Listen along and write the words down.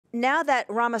now that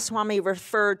Ramaswamy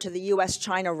referred to the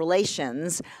U.S.-China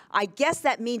relations, I guess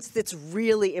that means it's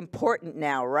really important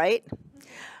now, right?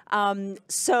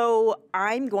 So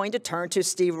I'm going to turn to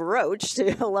Steve Roach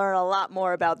to learn a lot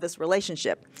more about this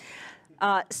relationship.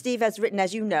 Steve has written,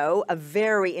 as you know, a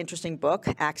very interesting book,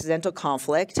 Accidental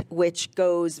Conflict, which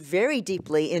goes very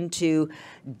deeply into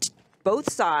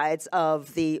both sides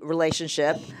of the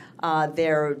relationship,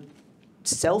 their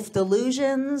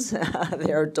self-delusions,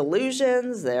 their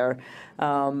delusions, their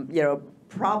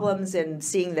problems in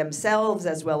seeing themselves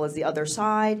as well as the other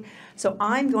side. So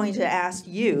I'm going to ask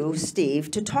you,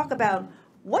 Steve, to talk about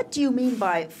what do you mean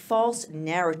by false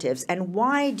narratives, and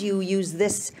why do you use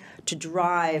this to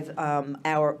drive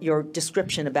your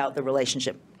description about the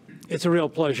relationship? It's a real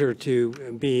pleasure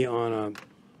to be on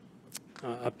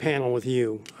a panel with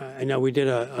you. I know we did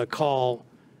a call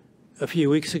a few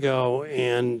weeks ago,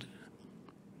 and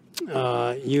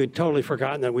you had totally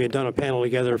forgotten that we had done a panel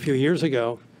together a few years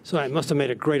ago. So I must have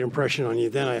made a great impression on you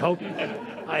then. I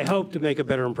hope to make a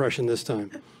better impression this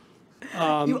time.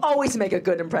 You always make a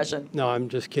good impression. No, I'm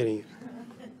just kidding.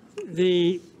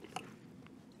 The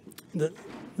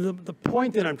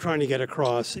point that I'm trying to get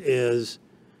across is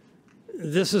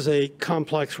this is a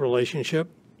complex relationship.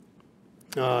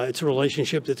 It's a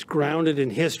relationship that's grounded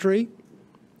in history.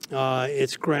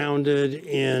 It's grounded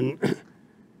in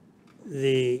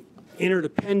the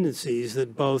interdependencies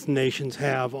that both nations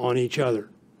have on each other.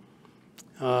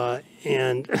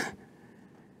 And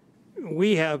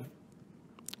we have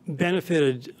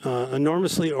benefited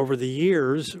enormously over the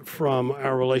years from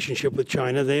our relationship with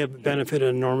China. They have benefited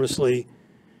enormously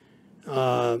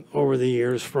over the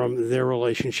years from their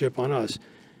relationship on us.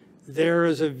 There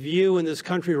is a view in this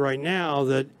country right now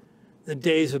that the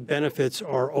days of benefits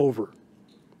are over,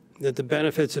 that the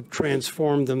benefits have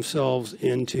transformed themselves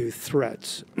into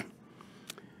threats.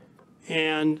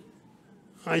 And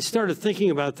I started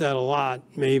thinking about that a lot,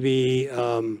 maybe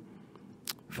 5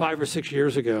 or 6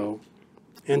 years ago,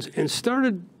 and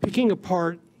started picking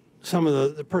apart some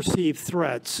of the perceived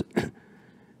threats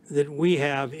that we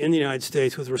have in the United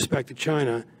States with respect to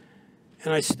China.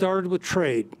 And I started with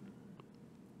trade.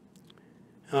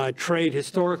 Trade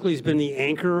historically has been the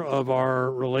anchor of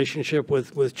our relationship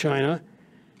with China.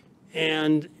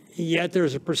 And yet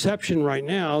there's a perception right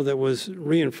now that was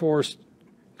reinforced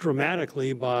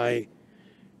dramatically by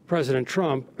President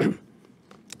Trump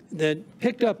that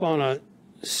picked up on a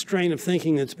strain of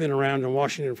thinking that's been around in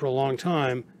Washington for a long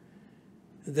time,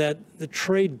 that the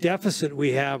trade deficit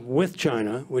we have with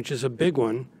China, which is a big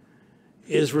one,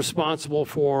 is responsible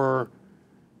for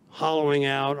hollowing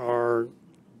out our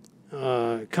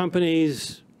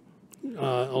companies,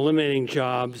 eliminating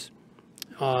jobs,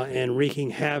 and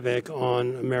wreaking havoc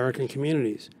on American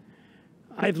communities.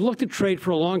 I've looked at trade for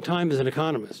a long time as an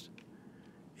economist.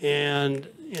 And,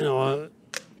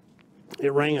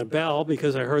 it rang a bell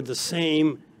because I heard the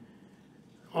same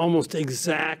almost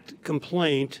exact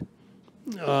complaint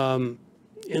in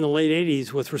the late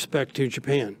 80s with respect to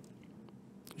Japan.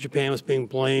 Japan was being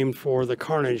blamed for the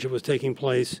carnage that was taking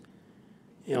place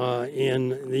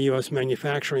in the U.S.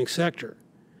 manufacturing sector.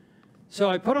 So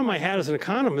I put on my hat as an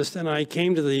economist, and I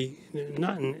came to the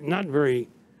not very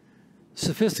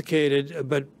sophisticated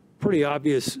but pretty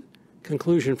obvious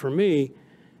conclusion for me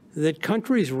that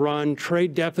countries run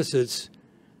trade deficits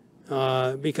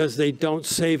because they don't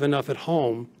save enough at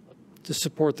home to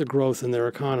support the growth in their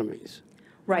economies.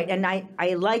 Right, and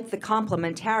I like the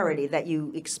complementarity that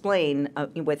you explain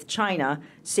with China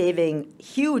saving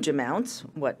huge amounts,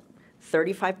 what,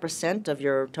 35% of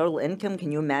your total income?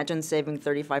 Can you imagine saving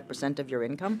 35% of your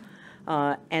income?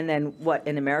 And then what,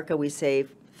 in America we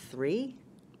save 3?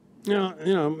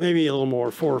 Maybe a little more,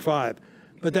 4 or 5.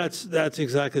 But that's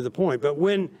exactly the point. But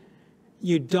when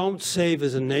you don't save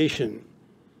as a nation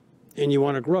and you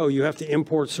want to grow, you have to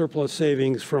import surplus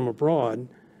savings from abroad.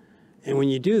 And when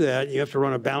you do that, you have to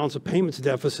run a balance of payments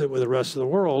deficit with the rest of the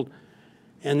world.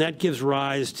 And that gives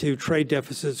rise to trade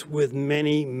deficits with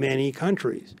many, many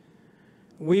countries.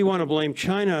 We want to blame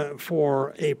China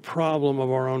for a problem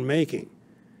of our own making.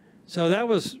 So that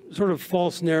was sort of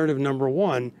false narrative number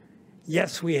one.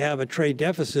 Yes, we have a trade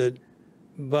deficit,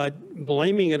 but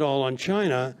blaming it all on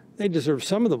China, they deserve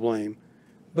some of the blame,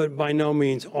 but by no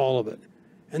means all of it.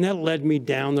 And that led me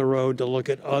down the road to look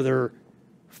at other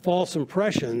false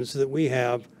impressions that we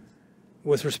have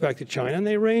with respect to China. And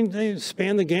they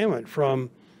span the gamut from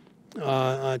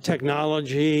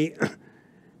technology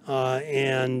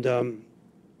and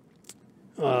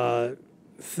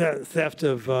theft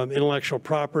of intellectual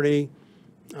property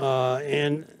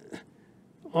and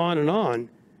on and on.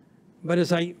 But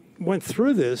as I went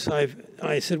through this,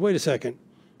 I said, wait a second,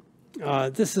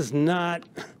 this is not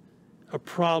a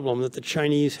problem that the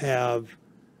Chinese have,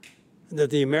 that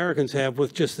the Americans have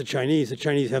with just the Chinese. The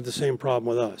Chinese have the same problem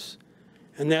with us.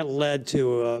 And that led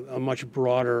to a much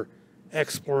broader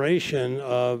exploration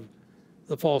of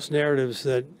the false narratives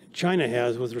that China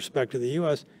has with respect to the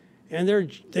U.S. And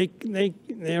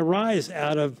they arise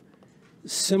out of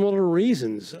similar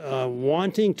reasons,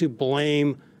 wanting to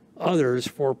blame others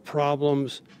for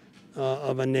problems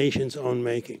of a nation's own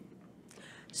making.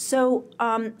 So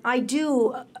I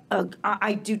do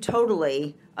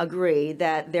totally agree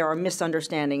that there are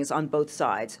misunderstandings on both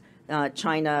sides.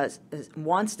 China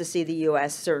wants to see the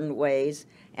U.S. certain ways,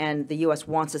 and the U.S.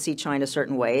 wants to see China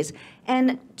certain ways.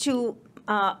 And to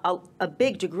a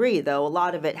big degree, though, a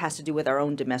lot of it has to do with our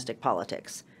own domestic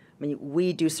politics. I mean,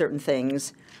 we do certain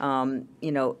things,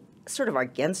 sort of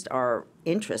against our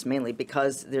interest, mainly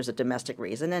because there's a domestic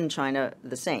reason, and China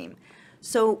the same.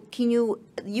 So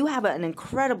you have an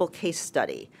incredible case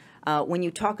study when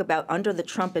you talk about under the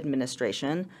Trump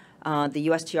administration, the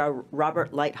USTR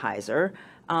Robert Lighthizer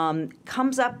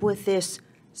comes up with this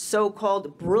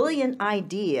so-called brilliant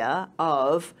idea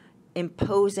of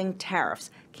imposing tariffs.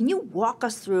 Can you walk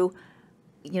us through,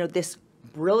 this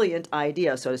brilliant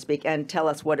idea, so to speak, and tell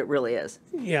us what it really is?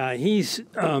 Yeah, he's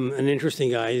an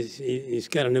interesting guy. He's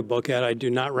got a new book out. I do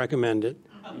not recommend it.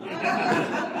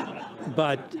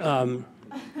 But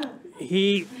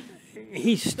he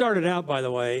started out, by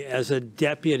the way, as a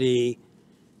deputy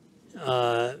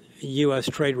U.S.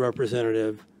 trade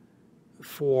representative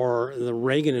for the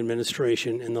Reagan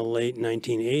administration in the late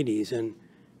 1980s. And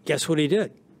guess what he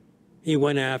did? He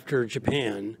went after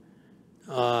Japan,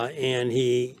 and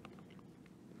he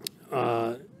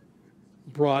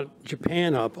brought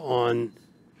Japan up on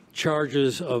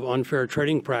charges of unfair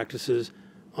trading practices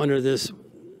under this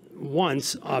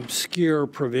once obscure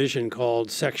provision called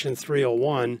Section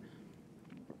 301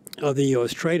 of the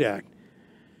U.S. Trade Act.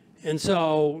 And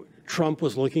so Trump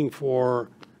was looking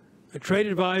for a trade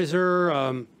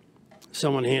advisor.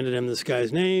 Someone handed him this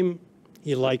guy's name.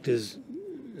 He liked his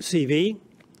CV,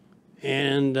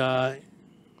 and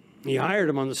he hired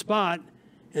him on the spot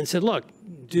and said, look,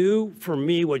 do for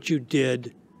me what you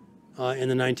did in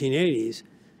the 1980s.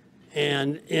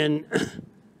 And in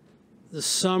the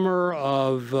summer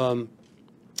of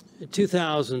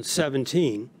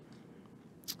 2017,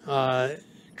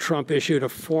 Trump issued a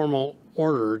formal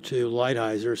order to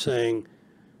Lighthizer saying,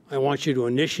 I want you to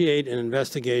initiate an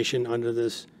investigation under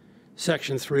this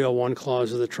Section 301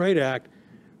 clause of the Trade Act,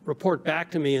 report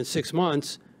back to me in 6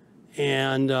 months,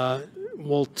 and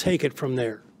we'll take it from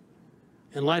there.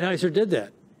 And Lighthizer did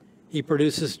that. He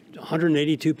produced this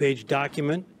 182-page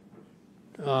document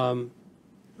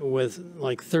with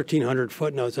like 1,300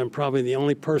 footnotes. I'm probably the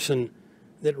only person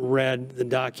that read the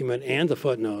document and the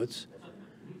footnotes.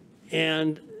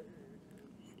 And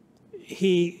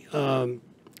he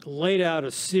laid out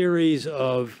a series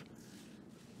of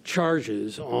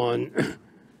charges on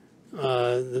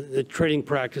the trading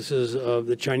practices of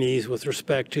the Chinese with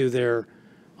respect to their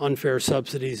unfair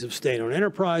subsidies of state-owned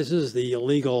enterprises, the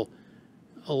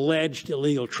alleged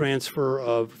illegal transfer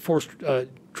of forced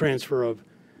transfer of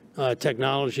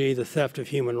technology, the theft of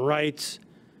human rights,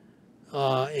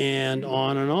 and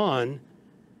on,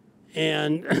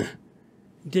 and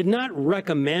did not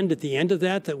recommend at the end of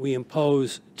that we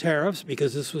impose tariffs,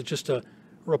 because this was just a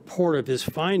report of his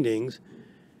findings,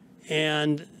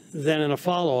 and then in a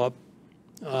follow-up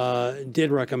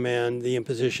did recommend the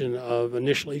imposition of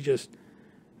initially just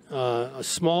a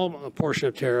small portion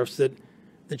of tariffs that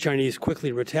the Chinese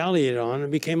quickly retaliated on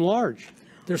and became large.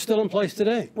 They're still in place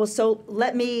today. Well, so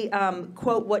let me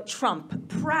quote what Trump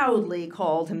proudly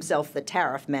called himself the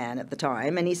tariff man at the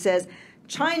time. And he says,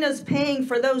 China's paying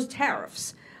for those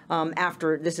tariffs.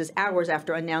 This is hours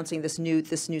after announcing this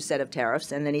new set of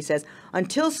tariffs. And then he says,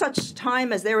 until such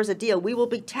time as there is a deal, we will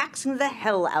be taxing the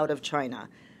hell out of China.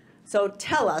 So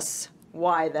tell us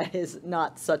why that is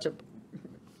not such a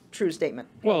true statement.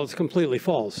 Well, it's completely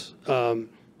false.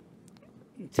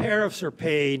 Tariffs are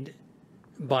paid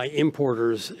by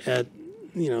importers at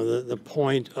the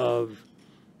point of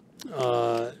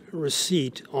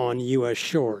receipt on U.S.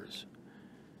 shores.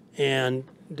 And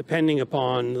depending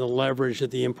upon the leverage that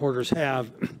the importers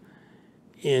have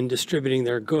in distributing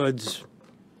their goods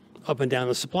up and down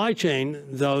the supply chain,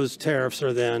 those tariffs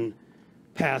are then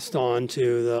passed on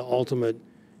to the ultimate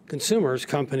consumers,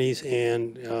 companies,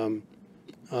 and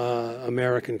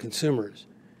American consumers.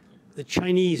 The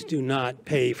Chinese do not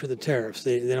pay for the tariffs.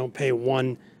 They don't pay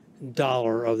 $1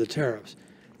 of the tariffs.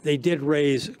 They did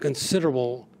raise a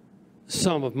considerable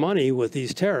sum of money with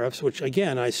these tariffs, which,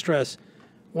 again, I stress,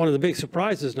 one of the big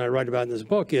surprises, and I write about in this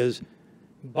book, is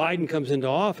Biden comes into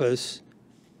office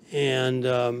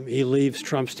and he leaves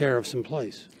Trump's tariffs in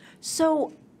place.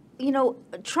 So,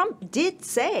 Trump did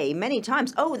say many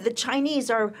times, oh, the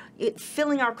Chinese are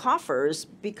filling our coffers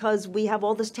because we have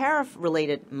all this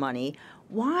tariff-related money.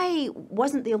 Why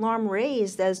wasn't the alarm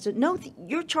raised as to, no,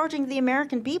 you're charging the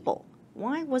American people?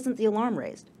 Why wasn't the alarm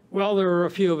raised? Well, there were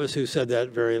a few of us who said that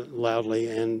very loudly,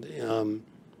 and,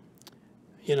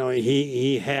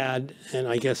 he had, and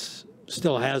I guess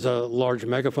still has, a large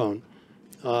megaphone,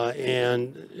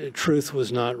 and truth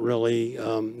was not really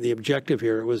the objective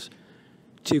here. It was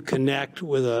to connect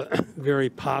with a very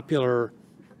popular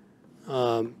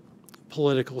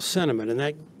political sentiment, and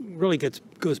that really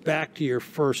goes back to your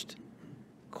first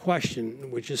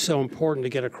question, which is so important to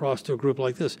get across to a group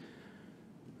like this.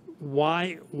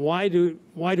 Why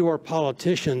do our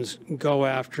politicians go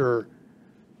after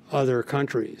other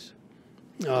countries?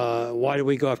 Why do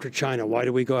we go after China? Why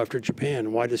do we go after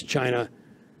Japan? Why does China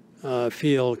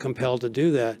feel compelled to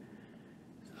do that?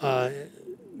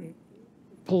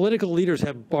 Political leaders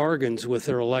have bargains with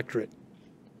their electorate.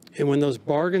 And when those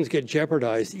bargains get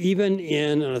jeopardized, even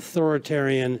in an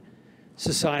authoritarian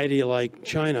society like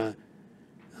China,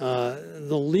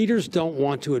 the leaders don't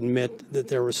want to admit that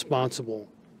they're responsible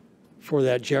for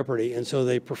that jeopardy, and so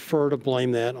they prefer to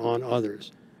blame that on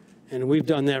others. And we've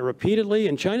done that repeatedly,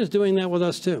 and China's doing that with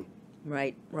us too.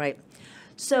 Right, right.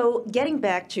 So getting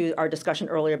back to our discussion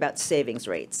earlier about savings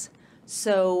rates.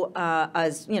 So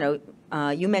as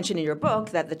you mentioned in your book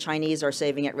that the Chinese are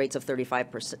saving at rates of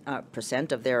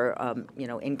 35% of their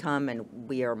income, and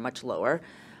we are much lower.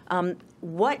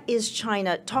 What is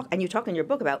China and you talk in your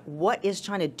book about what is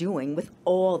China doing with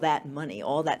all that money,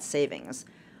 all that savings,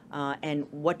 and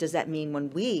what does that mean when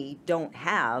we don't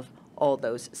have all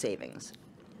those savings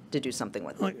to do something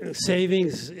with?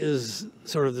 Savings is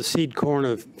sort of the seed corn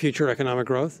of future economic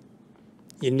growth.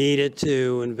 You need it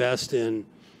to invest in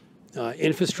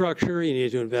infrastructure. You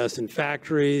need to invest in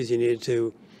factories. You need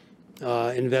to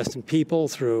invest in people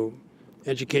through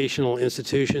educational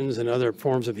institutions and other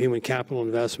forms of human capital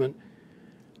investment.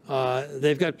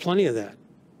 They've got plenty of that,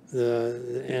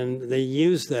 and they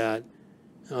use that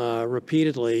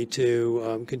repeatedly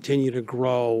to continue to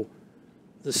grow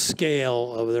the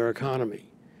scale of their economy.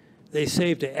 They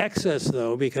save to excess,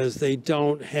 though, because they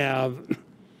don't have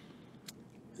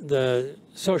the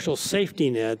social safety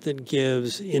net that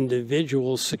gives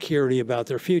individuals security about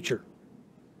their future.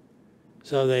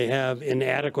 So they have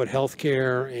inadequate health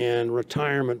care and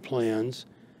retirement plans,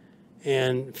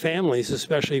 and families,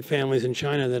 especially families in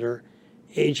China that are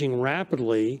aging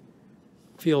rapidly,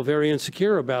 feel very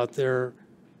insecure about their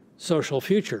social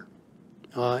future.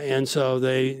 And so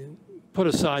they put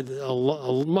aside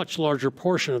a much larger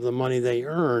portion of the money they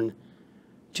earn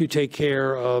to take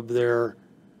care of their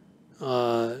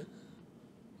health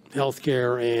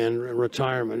care and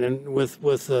retirement. And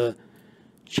with the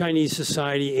Chinese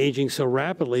society aging so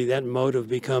rapidly, that motive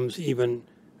becomes even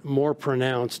more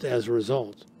pronounced as a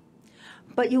result.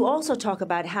 But you also talk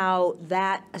about how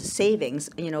that savings,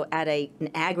 at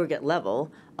an aggregate level,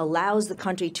 allows the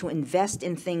country to invest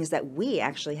in things that we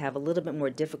actually have a little bit more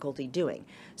difficulty doing.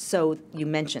 So you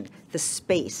mentioned the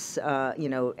space,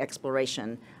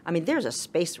 exploration. I mean, there's a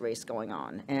space race going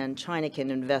on, and China can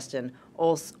invest in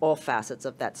all facets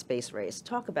of that space race.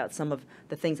 Talk about some of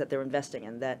the things that they're investing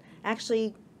in that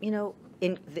actually,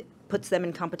 puts them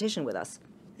in competition with us.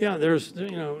 Yeah, that's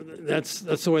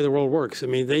the way the world works. I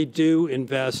mean, they do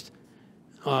invest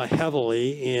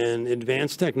heavily in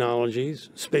advanced technologies,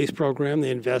 space program.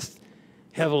 They invest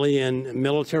heavily in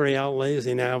military outlays.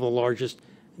 They now have the largest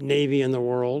Navy in the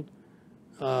world.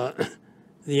 The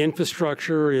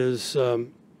infrastructure is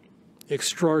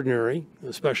extraordinary,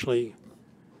 especially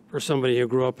for somebody who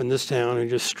grew up in this town who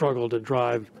just struggled to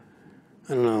drive,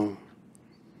 15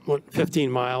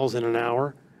 miles in an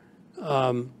hour.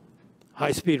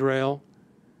 High-speed rail,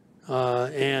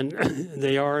 and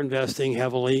they are investing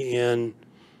heavily in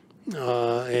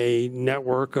a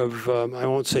network of, I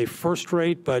won't say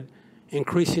first-rate, but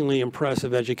increasingly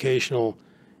impressive educational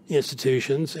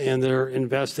institutions, and they're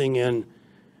investing in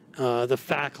the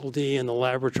faculty and the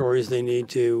laboratories they need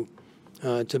to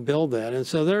build that. And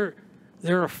so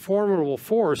they're a formidable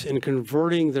force in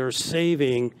converting their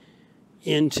saving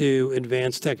into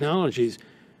advanced technologies.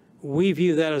 We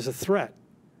view that as a threat.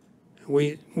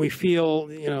 We feel,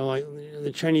 like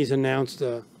the Chinese announced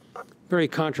a very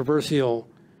controversial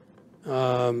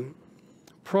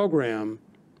program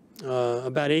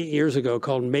about 8 years ago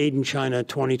called Made in China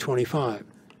 2025.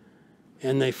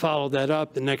 And they followed that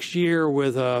up the next year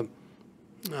with an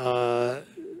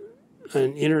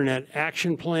internet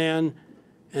action plan,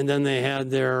 and then they had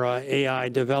their AI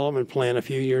development plan a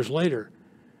few years later.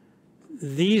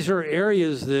 these are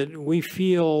areas that we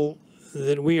feel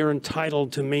that we are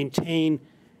entitled to maintain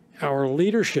our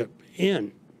leadership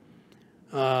in.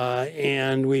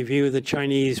 And we view the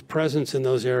Chinese presence in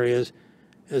those areas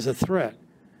as a threat.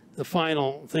 The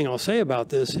final thing I'll say about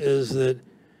this is that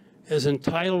as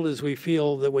entitled as we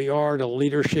feel that we are to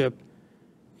leadership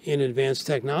in advanced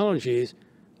technologies,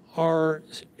 our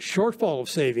shortfall of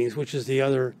savings, which is the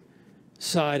other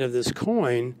side of this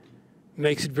coin,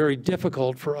 makes it very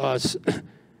difficult for us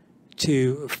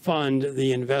to fund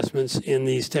the investments in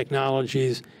these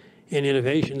technologies and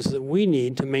innovations that we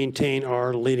need to maintain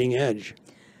our leading edge.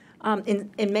 In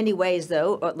many ways,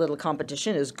 though, a little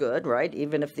competition is good, right?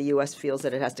 Even if the U.S. feels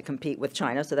that it has to compete with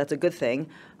China, so that's a good thing.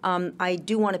 I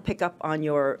do want to pick up on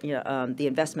your, the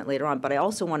investment later on, but I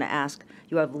also want to ask,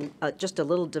 you have just a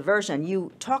little diversion.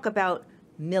 You talk about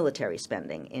military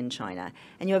spending in China,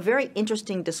 and you have a very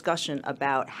interesting discussion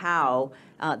about how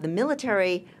the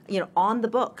military, on the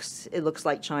books, it looks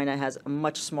like China has a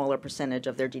much smaller percentage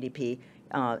of their GDP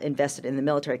invested in the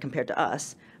military compared to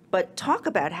us. But talk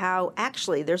about how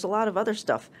actually there's a lot of other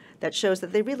stuff that shows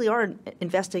that they really are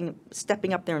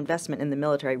stepping up their investment in the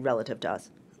military relative to us.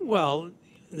 Well,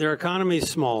 their economy is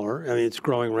smaller. I mean, it's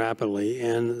growing rapidly,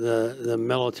 and the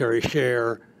military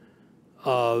share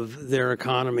of their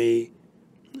economy,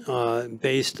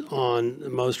 based on the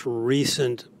most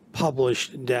recent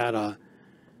published data,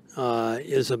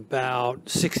 is about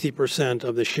 60%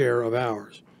 of the share of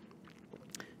ours.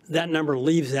 That number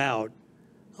leaves out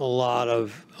a lot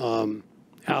of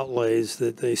outlays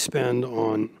that they spend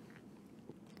on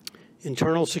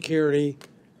internal security,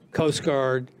 Coast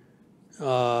Guard,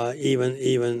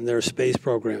 even their space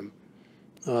program.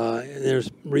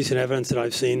 There's recent evidence that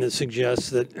I've seen that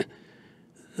suggests that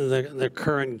the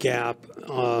current gap,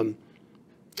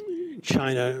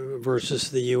 China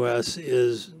versus the U.S.,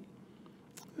 is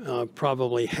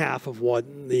probably half of what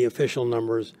the official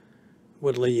numbers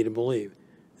would lead you to believe.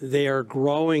 They are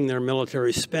growing their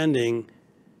military spending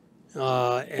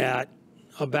at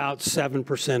about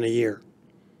 7% a year.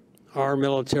 Our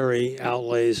military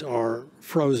outlays are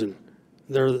frozen.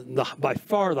 They're by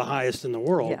far the highest in the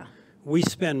world. Yeah. We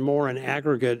spend more in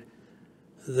aggregate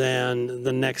than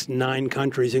the next 9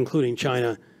 countries, including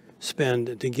China,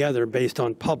 spend together based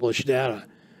on published data.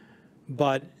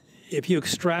 But if you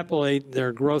extrapolate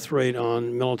their growth rate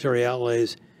on military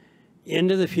outlays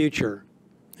into the future,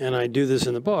 and I do this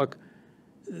in the book,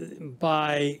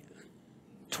 by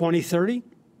 2030,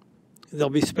 they'll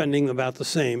be spending about the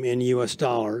same in U.S.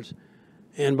 dollars.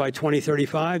 And by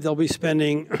 2035, they'll be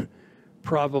spending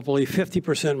probably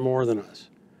 50% more than us.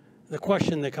 The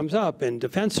question that comes up in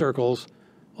defense circles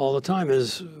all the time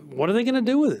is, what are they going to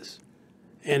do with this?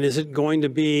 And is it going to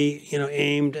be,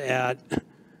 aimed at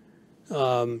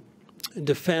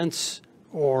defense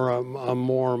or a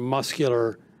more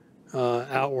muscular,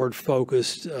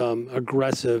 outward-focused,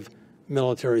 aggressive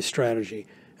military strategy?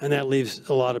 And that leaves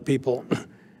a lot of people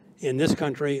in this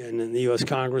country and in the U.S.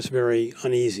 Congress very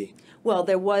uneasy. Well,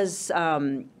 there was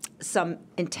some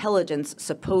intelligence,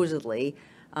 supposedly,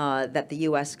 that the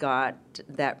U.S. got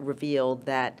that revealed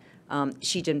that President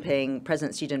Xi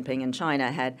Jinping in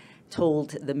China had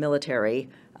told the military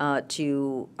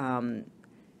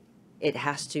it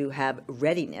has to have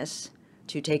readiness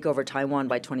to take over Taiwan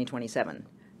by 2027.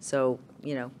 So,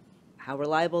 how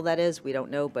reliable that is, we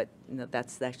don't know, but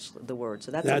that's the word.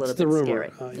 So that's a little bit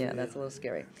scary. Yeah, that's a little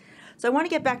scary. So I want to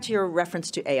get back to your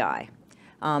reference to AI.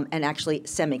 And actually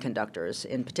semiconductors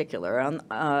in particular.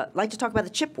 I'd like to talk about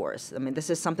the chip wars. I mean, this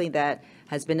is something that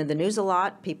has been in the news a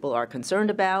lot. People are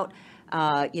concerned about.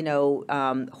 Huawei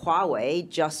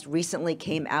just recently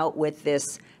came out with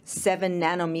this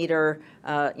 7-nanometer,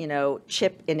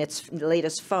 chip in its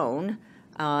latest phone.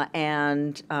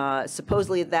 And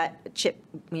supposedly that chip,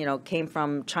 came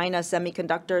from China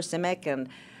Semiconductor, CIMIC, and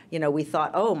we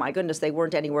thought, oh my goodness, they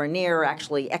weren't anywhere near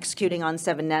actually executing on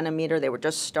 7-nanometer. They were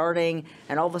just starting,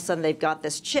 and all of a sudden they've got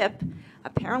this chip.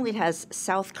 Apparently it has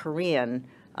South Korean,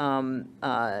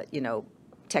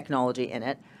 technology in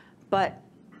it. But,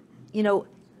 and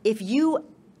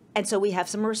so we have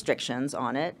some restrictions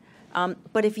on it.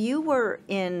 But if you were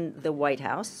in the White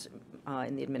House,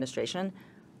 in the administration,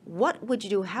 what would you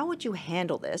do? How would you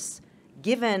handle this?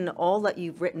 Given all that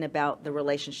you've written about the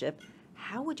relationship,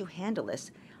 how would you handle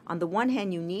this? On the one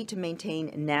hand, you need to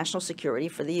maintain national security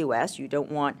for the U.S. You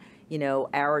don't want,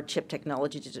 our chip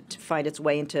technology to find its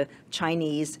way into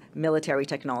Chinese military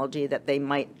technology that they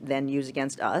might then use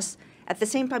against us. At the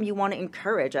same time, you want to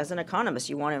encourage, as an economist,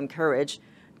 you want to encourage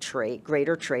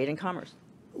greater trade and commerce.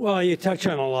 Well, you touch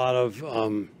on a lot of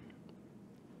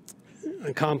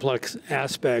complex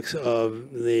aspects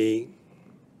of the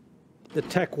the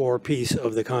tech war piece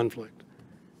of the conflict.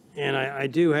 And I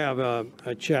do have a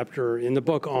chapter in the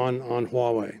book on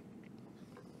Huawei.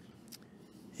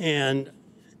 And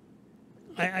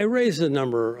I raised a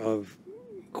number of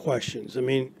questions. I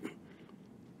mean,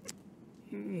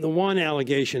 the one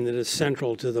allegation that is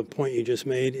central to the point you just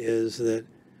made is that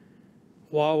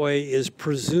Huawei is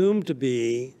presumed to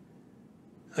be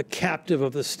a captive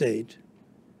of the state,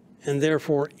 and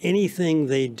therefore anything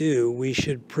they do, we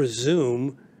should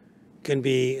presume, can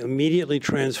be immediately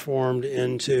transformed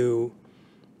into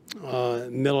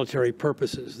military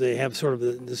purposes. They have sort of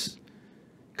this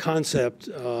concept,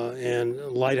 and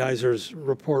Lighthizer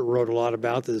report wrote a lot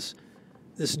about this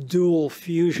dual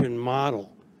fusion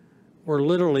model, where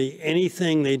literally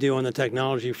anything they do on the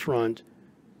technology front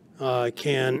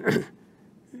can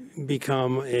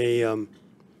become a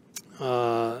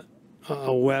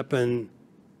weapon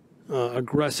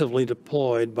aggressively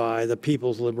deployed by the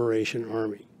People's Liberation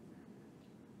Army.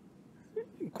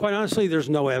 Quite honestly, there's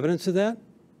no evidence of that.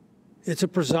 It's a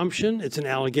presumption, it's an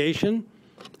allegation,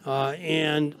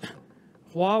 and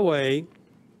Huawei,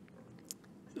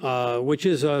 which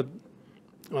is a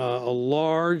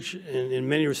large and in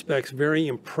many respects very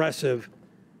impressive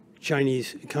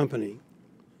Chinese company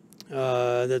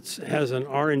that has an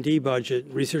R&D budget,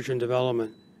 research and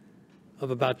development, of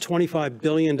about $25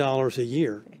 billion a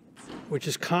year, which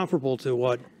is comparable to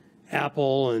what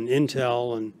Apple and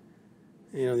Intel and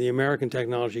the American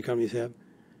technology companies have.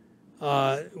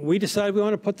 We decided we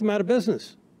want to put them out of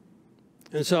business.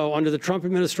 And so under the Trump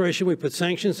administration, we put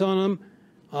sanctions on them,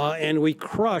 and we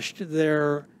crushed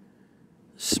their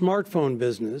smartphone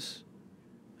business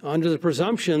under the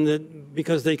presumption that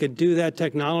because they could do that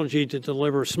technology to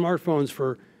deliver smartphones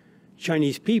for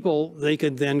Chinese people, they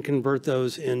could then convert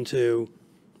those into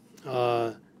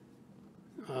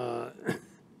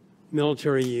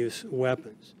military use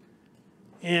weapons.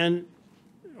 And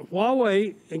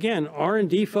Huawei, again,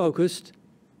 R&D focused,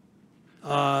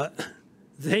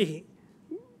 they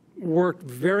worked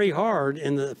very hard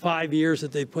in the 5 years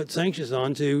that they put sanctions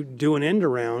on to do an end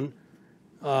around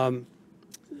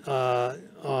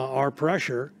our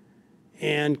pressure,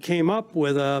 and came up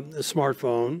with a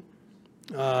smartphone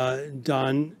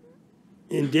done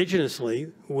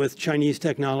indigenously with Chinese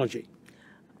technology.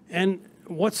 And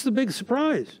what's the big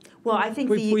surprise? Well, I think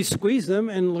we squeezed them,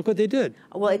 and look what they did.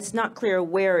 Well, it's not clear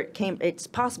where it came. It's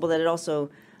possible that it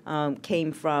also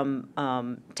came from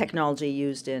technology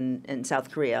used in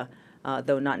South Korea,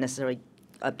 though not necessarily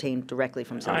obtained directly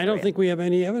from South Korea. I don't think we have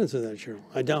any evidence of that, Sheryl.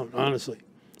 I don't, honestly.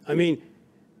 I mean,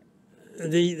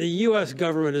 the U.S.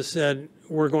 government has said,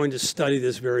 we're going to study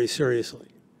this very seriously.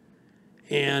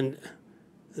 And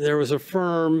there was a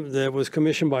firm that was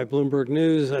commissioned by Bloomberg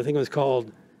News, I think it was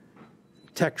called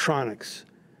Tektronix,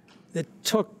 that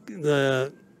took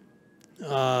the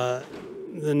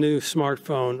new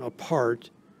smartphone apart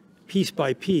piece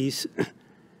by piece,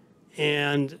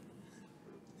 and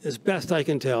as best I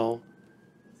can tell,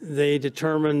 they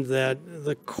determined that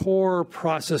the core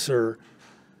processor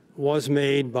was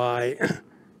made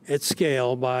at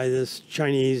scale by this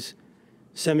Chinese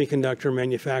semiconductor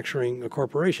manufacturing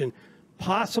corporation.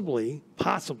 Possibly,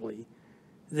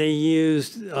 they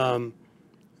used the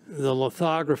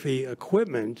lithography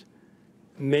equipment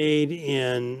made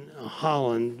in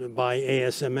Holland by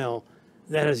ASML.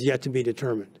 That has yet to be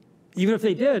determined. Even if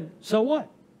they did, so what?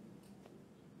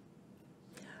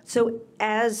 So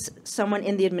as someone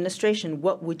in the administration,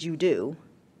 what would you do,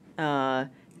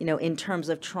 in terms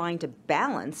of trying to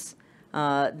balance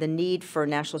the need for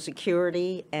national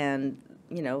security and,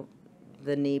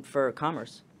 the need for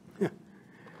commerce?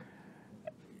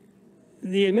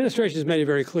 The administration has made it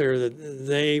very clear that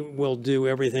they will do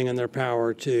everything in their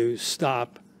power to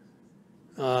stop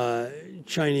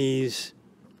Chinese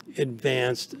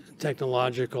advanced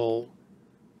technological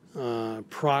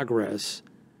progress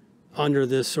under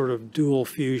this sort of dual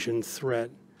fusion threat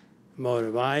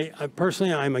motive. I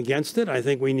personally, I'm against it. I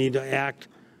think we need to act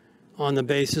on the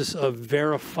basis of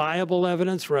verifiable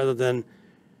evidence rather than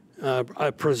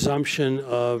a presumption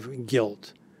of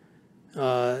guilt.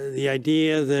 The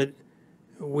idea that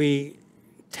we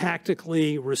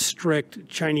tactically restrict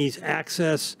Chinese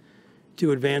access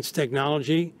to advanced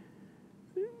technology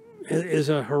is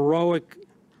a heroic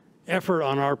effort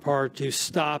on our part to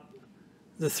stop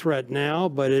the threat now,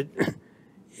 but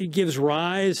it gives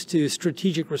rise to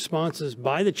strategic responses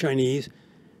by the Chinese,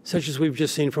 such as we've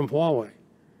just seen from Huawei.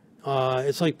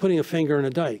 It's like putting a finger in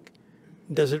a dike.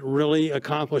 Does it really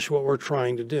accomplish what we're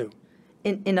trying to do?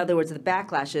 In other words, the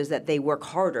backlash is that they work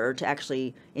harder to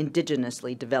actually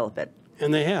indigenously develop it.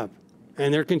 And they have.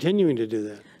 And they're continuing to do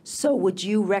that. So would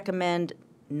you recommend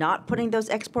not putting those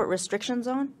export restrictions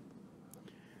on?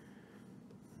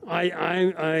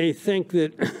 I think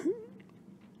that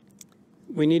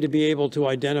we need to be able to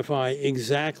identify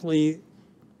exactly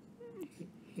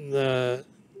the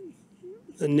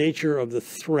nature of the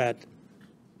threat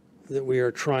that we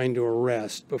are trying to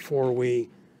arrest before we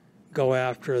go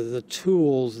after the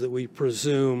tools that we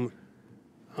presume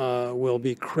will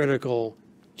be critical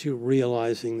to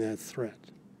realizing that threat.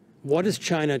 What is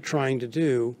China trying to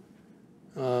do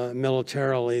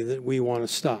militarily that we want to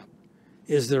stop?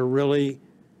 Is there really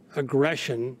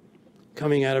aggression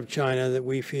coming out of China that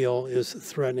we feel is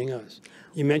threatening us?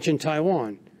 You mentioned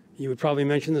Taiwan. You would probably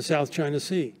mention the South China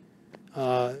Sea.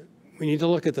 We need to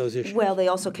look at those issues. Well, they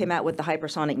also came out with the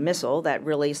hypersonic missile that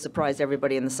really surprised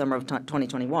everybody in the summer of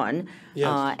 2021.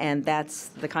 Yes. And that's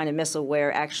the kind of missile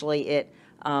where actually it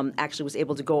actually was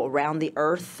able to go around the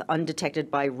Earth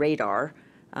undetected by radar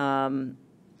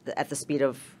at the speed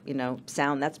of,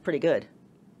 sound. That's pretty good.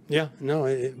 Yeah,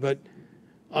 no, but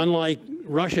unlike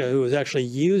Russia, who has actually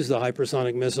used the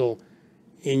hypersonic missile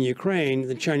in Ukraine,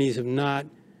 the Chinese have not.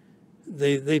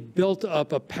 They built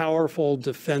up a powerful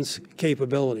defense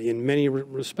capability in many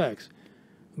respects,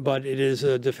 but it is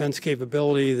a defense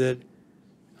capability that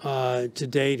to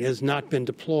date has not been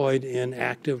deployed in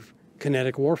active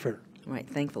kinetic warfare. Right,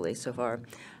 thankfully, so far.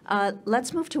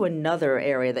 Let's move to another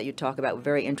area that you talk about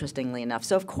very interestingly enough.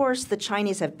 So, of course, the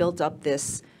Chinese have built up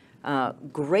this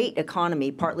great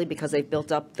economy, partly because they've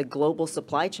built up the global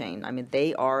supply chain. I mean,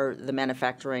 they are the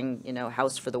manufacturing,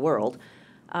 house for the world.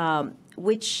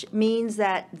 Which means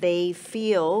that they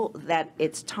feel that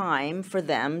it's time for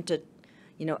them to,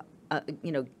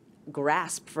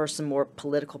 grasp for some more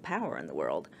political power in the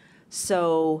world.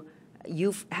 So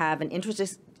you have an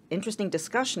interesting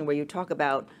discussion where you talk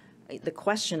about the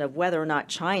question of whether or not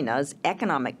China's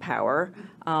economic power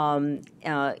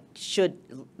should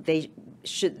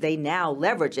they now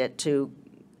leverage it to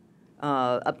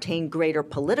obtain greater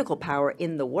political power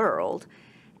in the world.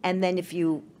 And then if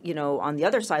you, on the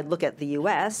other side, look at the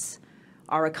U.S.,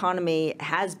 our economy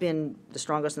has been the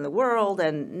strongest in the world,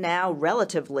 and now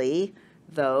relatively,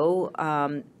 though,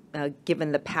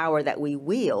 given the power that we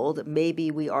wield,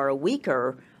 maybe we are a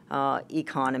weaker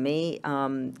economy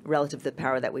relative to the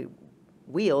power that we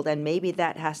wield, and maybe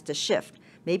that has to shift.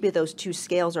 Maybe those two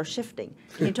scales are shifting.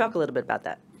 Can you talk a little bit about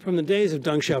that? From the days of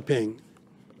Deng Xiaoping,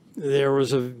 there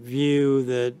was a view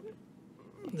that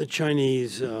the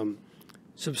Chinese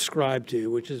subscribe to,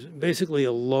 which is basically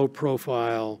a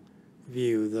low-profile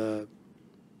view. The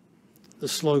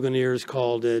sloganeers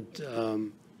called it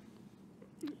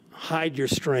hide your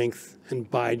strength and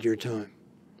bide your time.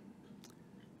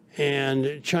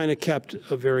 And China kept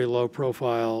a very low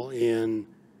profile in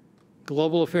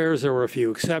global affairs. There were a few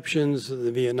exceptions,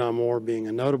 the Vietnam War being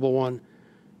a notable one.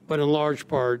 But in large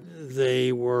part,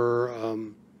 they were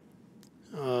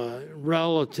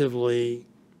relatively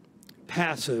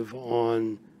passive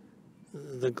on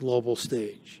the global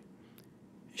stage.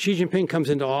 Xi Jinping comes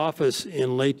into office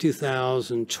in late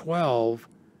 2012,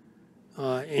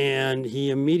 and he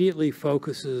immediately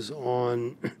focuses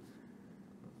on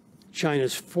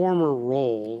China's former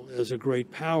role as a great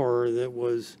power that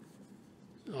was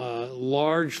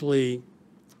largely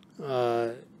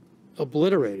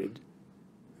obliterated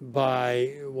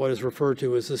by what is referred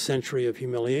to as the Century of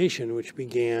Humiliation, which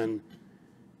began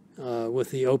with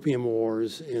the Opium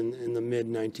Wars in the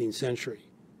mid-19th century.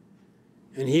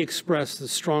 And he expressed the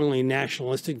strongly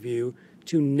nationalistic view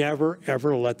to never,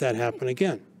 ever let that happen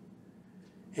again.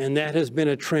 And that has been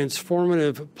a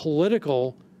transformative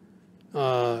political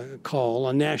call,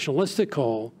 a nationalistic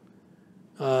call,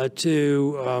 for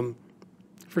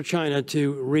China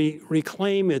to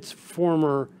reclaim its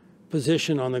former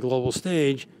position on the global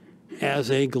stage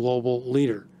as a global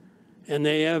leader. And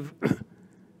they have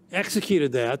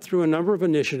executed that through a number of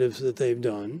initiatives that they've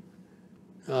done.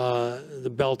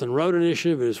 The Belt and Road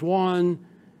Initiative is one,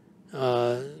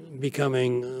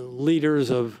 becoming leaders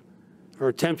of, or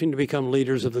attempting to become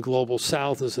leaders of the Global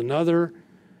South is another.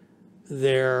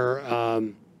 Their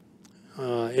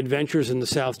adventures in the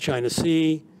South China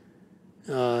Sea,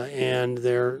 and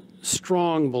their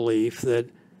strong belief that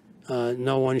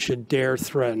no one should dare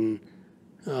threaten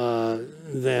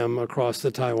them across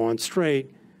the Taiwan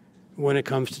Strait when it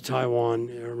comes to Taiwan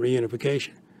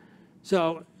reunification.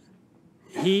 So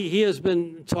he has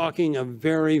been talking a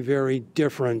very, very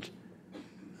different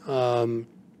game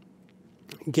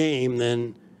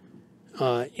than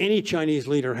any Chinese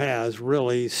leader has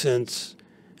really since,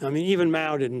 I mean, even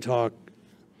Mao didn't talk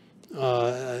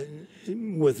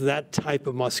with that type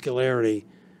of muscularity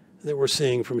that we're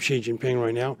seeing from Xi Jinping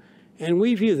right now. And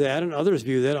we view that, and others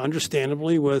view that,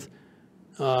 understandably, with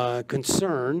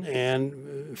concern,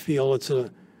 and feel it's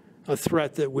a a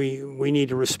threat that we need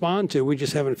to respond to. We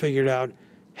just haven't figured out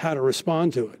how to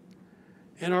respond to it.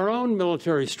 And our own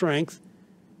military strength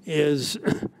is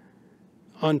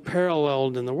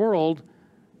unparalleled in the world,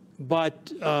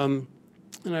 but, and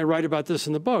I write about this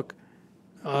in the book,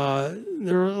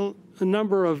 there are a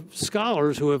number of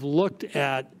scholars who have looked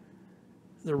at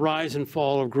the rise and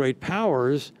fall of great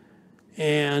powers,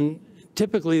 and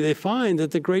typically they find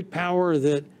that the great power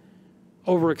that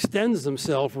overextends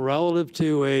themselves relative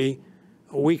to a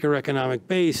weaker economic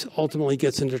base ultimately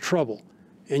gets into trouble.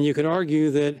 And you could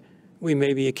argue that we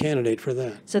may be a candidate for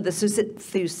that. So the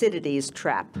Thucydides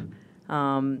trap,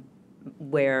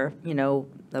 where, you know,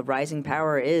 the rising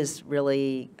power is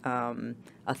really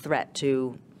a threat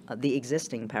to the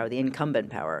existing power, the incumbent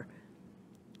power.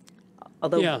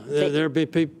 Although yeah, there have been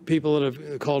people that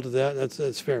have called to that.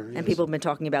 That's fair. And yes. people have been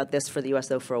talking about this for the U.S.,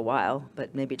 though, for a while,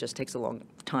 but maybe it just takes a long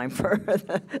time for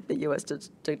the U.S.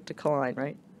 to decline,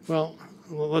 right? Well,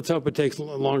 let's hope it takes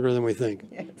longer than we think.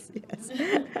 Yes, yes.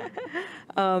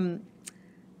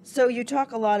 So you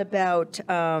talk a lot about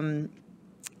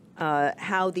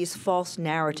how these false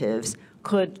narratives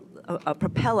could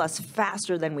propel us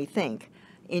faster than we think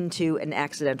into an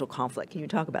accidental conflict. Can you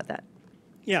talk about that?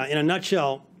 Yeah, in a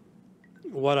nutshell,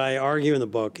 what I argue in the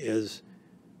book is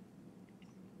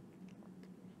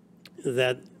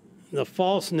that the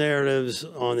false narratives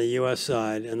on the U.S.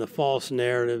 side and the false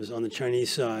narratives on the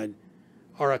Chinese side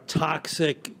are a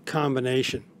toxic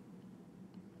combination.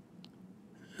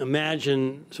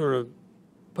 Imagine sort of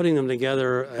putting them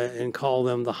together and call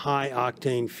them the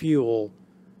high-octane fuel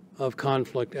of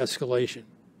conflict escalation.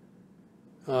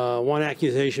 One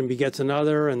accusation begets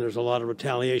another, and there's a lot of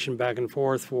retaliation back and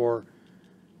forth for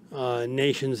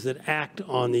nations that act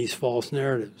on these false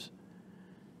narratives.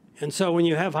 And so when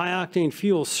you have high-octane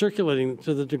fuel circulating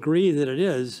to the degree that it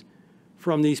is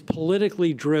from these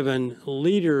politically driven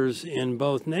leaders in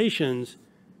both nations,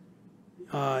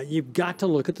 you've got to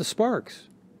look at the sparks.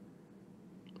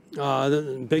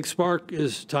 The big spark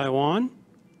is Taiwan,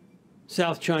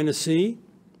 South China Sea.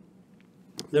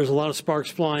 There's a lot of sparks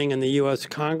flying in the U.S.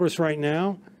 Congress right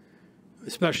now.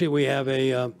 Especially, we have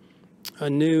a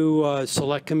new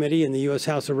select committee in the U.S.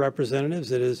 House of Representatives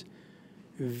that is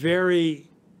very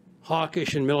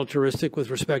hawkish and militaristic with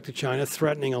respect to China,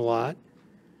 threatening a lot.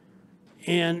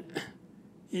 And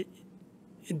it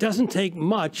doesn't take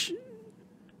much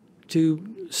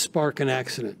to spark an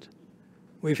accident.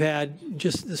 We've had,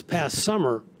 just this past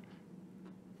summer,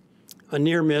 a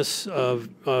near miss of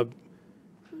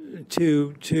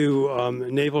two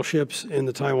naval ships in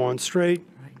the Taiwan Strait,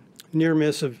 near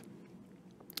miss of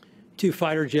 2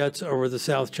 fighter jets over the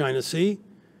South China Sea.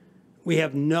 We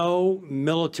have no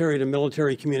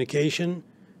military-to-military communication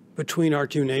between our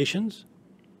two nations.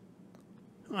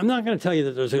 I'm not going to tell you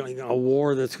that there's a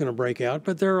war that's going to break out,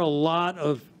 but there are a lot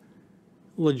of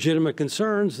legitimate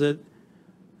concerns that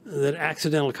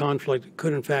accidental conflict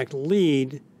could, in fact,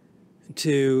 lead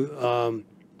to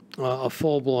a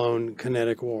full-blown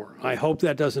kinetic war. I hope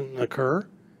that doesn't occur,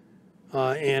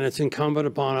 and it's incumbent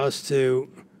upon us to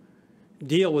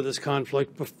deal with this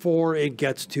conflict before it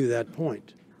gets to that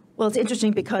point. Well, it's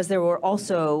interesting because there were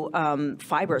also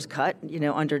fibers cut, you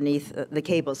know, underneath, the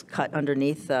cables cut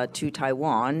underneath to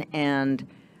Taiwan, and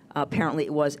apparently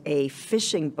it was a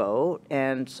fishing boat,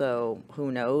 and so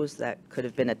who knows, that could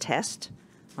have been a test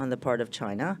on the part of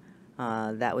China.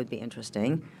 That would be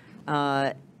interesting.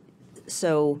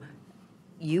 So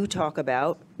you talk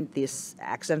about this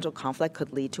accidental conflict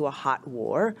could lead to a hot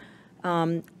war.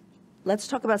 Let's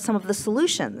talk about some of the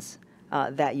solutions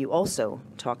that you also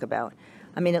talk about.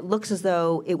 I mean, it looks as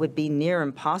though it would be near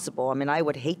impossible. I mean, I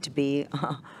would hate to be,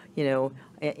 you know,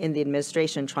 in the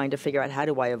administration trying to figure out how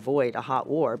do I avoid a hot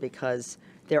war, because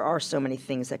there are so many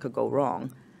things that could go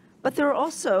wrong. But there are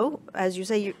also, as you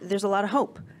say, there's a lot of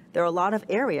hope. There are a lot of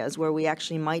areas where we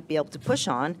actually might be able to push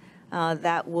on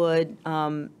that would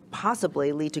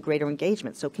possibly lead to greater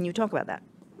engagement. So can you talk about that?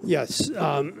 Yes.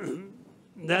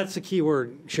 That's the key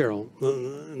word, Sheryl.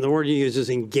 The word you use is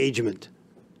engagement.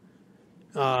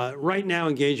 Right now,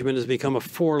 engagement has become a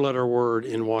 4-letter word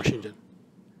in Washington.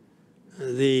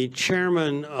 The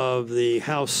chairman of the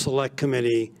House Select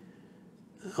Committee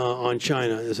on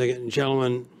China is a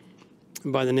gentleman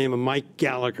by the name of Mike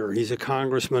Gallagher. He's a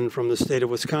congressman from the state of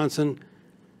Wisconsin,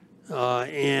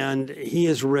 and he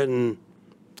has written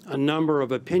a number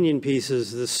of opinion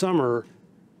pieces this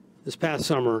past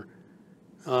summer,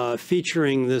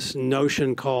 featuring this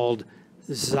notion called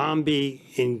zombie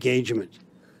engagement.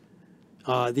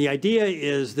 The idea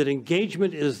is that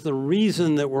engagement is the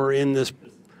reason that we're in this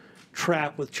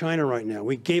trap with China right now.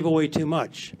 We gave away too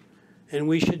much, and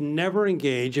we should never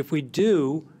engage. If we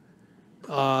do,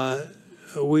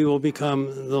 we will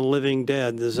become the living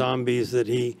dead, the zombies that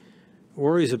he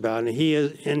worries about. And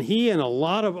he and a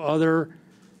lot of other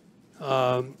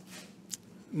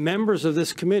members of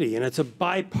this committee, and it's a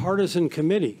bipartisan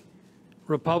committee,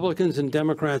 Republicans and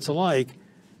Democrats alike,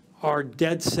 are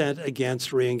dead set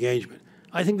against re-engagement.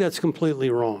 I think that's completely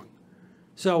wrong.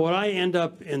 So what I end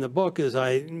up in the book is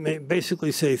I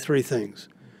basically say three things.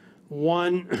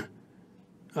 One,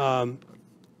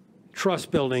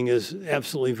 trust building is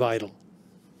absolutely vital,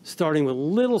 starting with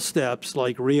little steps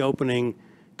like reopening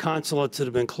consulates that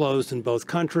have been closed in both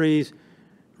countries,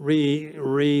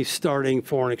 restarting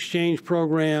foreign exchange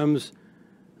programs,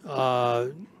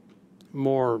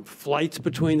 more flights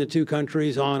between the two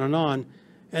countries, on,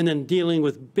 and then dealing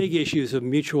with big issues of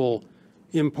mutual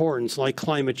importance like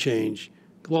climate change,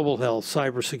 global health,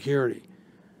 cybersecurity.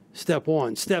 Step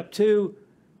one. Step two,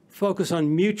 focus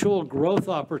on mutual growth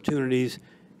opportunities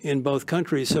in both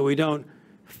countries so we don't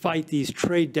fight these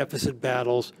trade deficit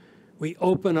battles. We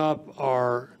open up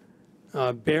our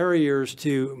barriers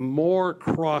to more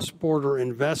cross-border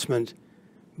investment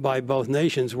by both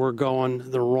nations. We're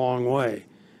going the wrong way.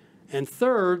 And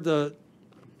third, the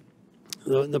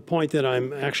point that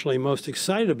I'm actually most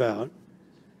excited about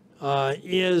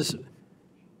is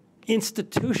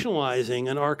institutionalizing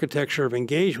an architecture of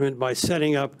engagement by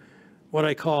setting up what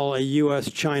I call a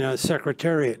U.S.-China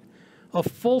Secretariat, a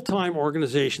full-time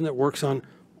organization that works on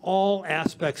all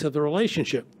aspects of the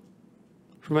relationship,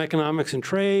 from economics and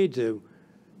trade to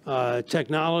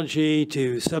technology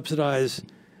to subsidies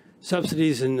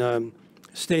in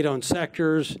state-owned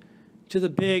sectors to the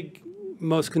big,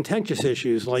 most contentious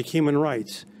issues like human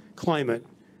rights, climate,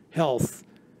 health,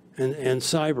 and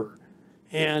cyber.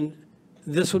 And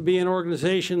this would be an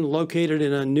organization located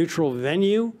in a neutral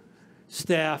venue,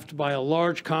 staffed by a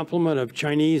large complement of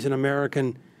Chinese and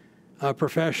American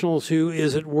professionals who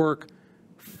is at work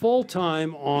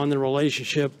full-time on the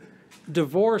relationship,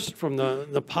 divorced from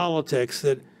the politics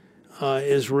that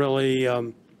is really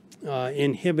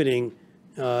inhibiting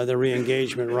the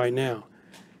re-engagement right now.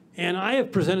 And I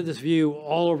have presented this view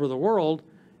all over the world,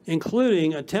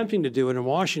 including attempting to do it in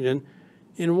Washington.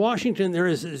 In Washington, there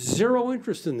is zero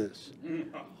interest in this.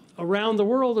 Around the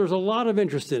world, there's a lot of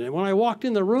interest in it. When I walked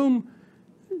in the room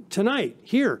tonight,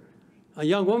 here, a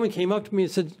young woman came up to me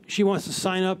and said she wants to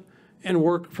sign up and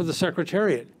work for the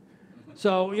Secretariat.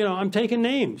 So, you know, I'm taking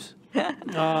names.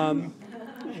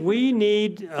 We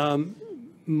need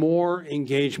more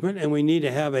engagement, and we need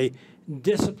to have a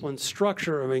disciplined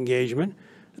structure of engagement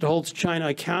that holds China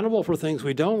accountable for things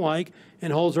we don't like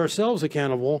and holds ourselves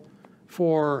accountable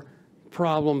for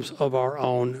problems of our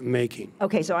own making.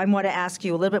 Okay, so I want to ask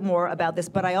you a little bit more about this,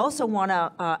 but I also want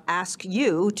to ask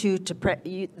you,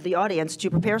 the audience, to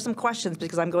prepare some questions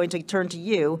because I'm going to turn to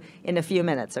you in a few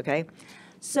minutes, okay?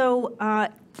 So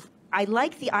I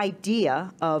like the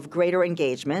idea of greater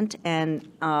engagement, and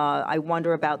I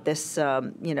wonder about this,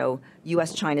 you know,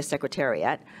 U.S.-China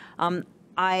Secretariat.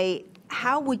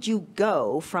 How would you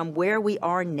go from where we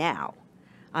are now?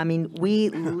 I mean, we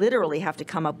literally have to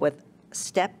come up with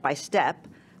step-by-step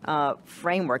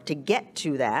framework to get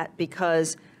to that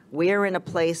because we're in a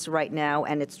place right now,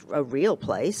 and it's a real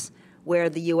place, where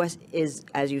the U.S. is,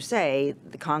 as you say,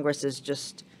 the Congress is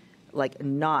just like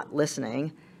not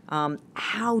listening.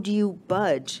 How do you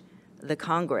budge the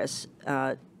Congress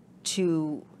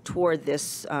toward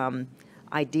this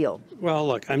ideal? Well,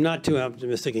 look, I'm not too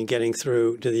optimistic in getting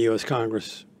through to the U.S.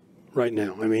 Congress right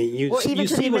now. I mean, you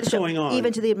see what's going on.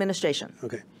 Even to the administration.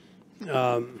 Okay.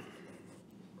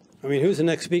 I mean, who's the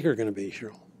next speaker going to be,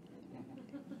 Sheryl?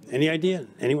 Any idea?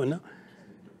 Anyone know?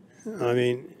 I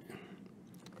mean,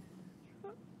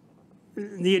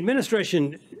 the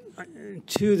administration,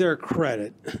 to their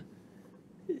credit,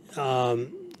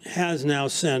 has now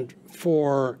sent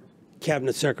 4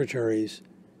 cabinet secretaries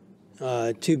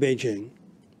to Beijing,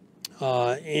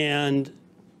 and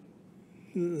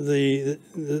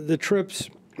the trips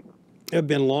have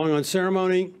been long on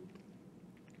ceremony,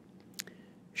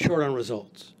 short on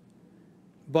results.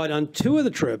 But on 2 of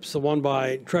the trips, the one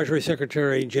by Treasury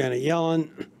Secretary Janet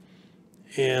Yellen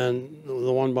and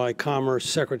the one by Commerce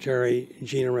Secretary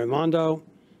Gina Raimondo,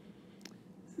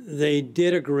 they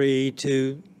did agree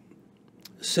to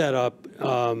set up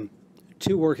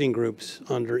 2 working groups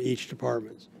under each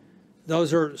department.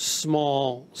 Those are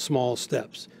small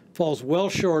steps. Falls well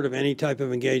short of any type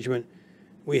of engagement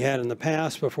we had in the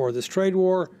past before this trade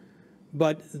war,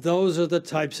 but those are the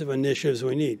types of initiatives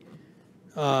we need.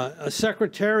 A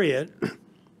secretariat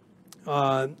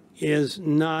is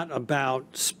not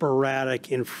about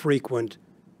sporadic, infrequent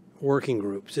working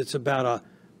groups. It's about a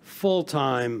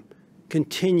full-time,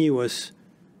 continuous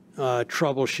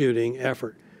troubleshooting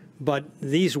effort. But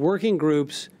these working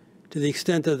groups, to the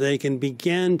extent that they can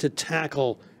begin to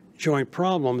tackle joint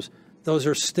problems, those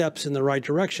are steps in the right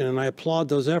direction, and I applaud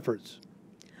those efforts.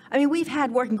 I mean, we've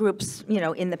had working groups,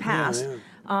 in the past.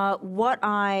 Yeah. What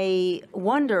I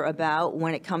wonder about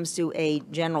when it comes to a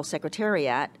general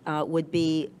secretariat would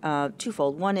be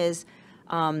twofold. One is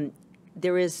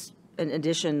there is an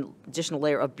additional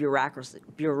layer of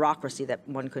bureaucracy that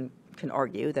one can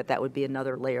argue that would be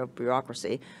another layer of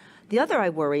bureaucracy. The other I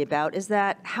worry about is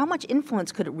that how much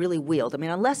influence could it really wield? I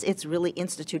mean, unless it's really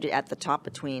instituted at the top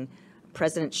between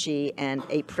President Xi and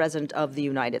a president of the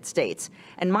United States.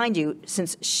 And mind you,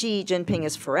 since Xi Jinping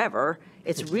is forever,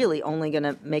 it's really only going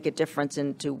to make a difference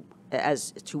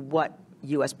as to what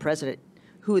U.S. president,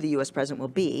 who the U.S. president will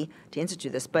be to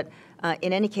institute this. But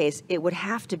in any case, it would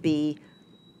have to be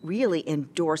really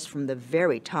endorsed from the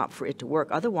very top for it to work.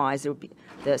 Otherwise,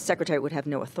 the secretary would have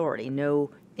no authority,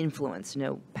 no influence,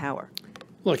 no power.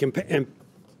 Look,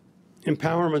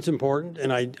 empowerment's important,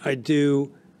 and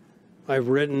I've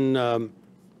written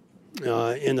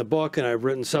in the book, and I've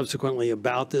written subsequently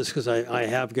about this because I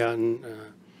have gotten,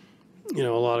 a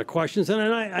lot of questions. And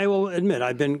I will admit,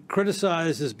 I've been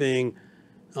criticized as being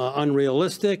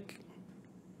unrealistic,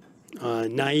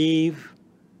 naive,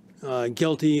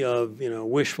 guilty of,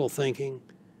 wishful thinking.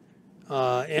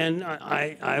 And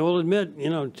I will admit,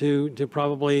 to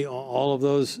probably all of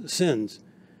those sins.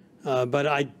 But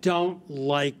I don't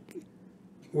like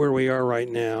where we are right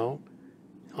now.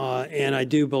 And I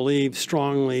do believe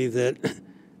strongly that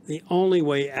the only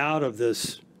way out of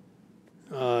this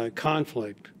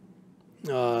conflict,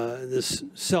 this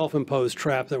self-imposed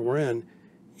trap that we're in,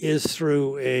 is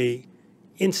through a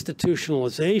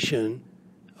institutionalization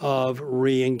of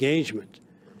re-engagement.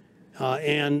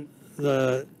 And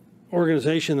the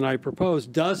organization that I propose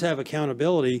does have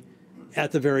accountability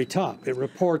at the very top. It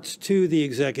reports to the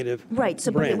executive branch.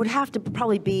 But it would have to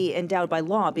probably be endowed by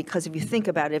law, because if you think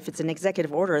about it, if it's an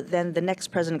executive order, then the next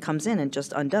president comes in and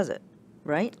just undoes it,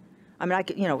 right? I mean,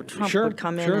 Trump would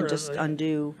come in and just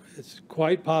undo. It's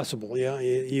quite possible, yeah.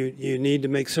 You need to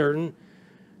make certain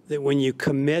that when you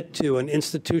commit to an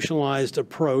institutionalized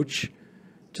approach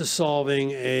to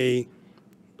solving a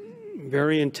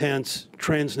very intense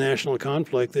transnational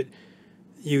conflict, that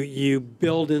you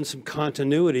build in some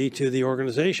continuity to the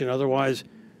organization. Otherwise,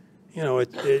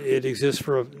 it exists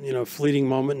for a fleeting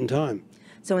moment in time.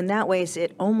 So in that way,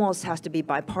 it almost has to be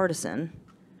bipartisan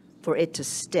for it to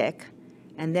stick.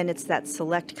 And then it's that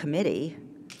select committee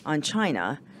on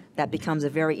China that becomes a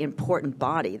very important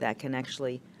body that can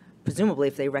actually, presumably,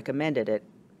 if they recommended it.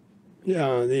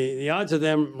 Yeah, the odds of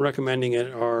them recommending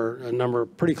it are a number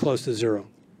pretty close to zero.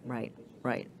 Right.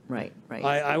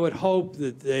 I would hope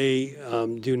that they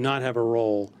do not have a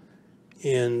role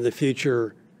in the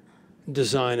future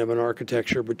design of an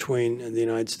architecture between the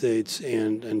United States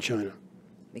and China.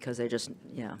 Because they're just,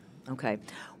 yeah, okay.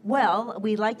 Well,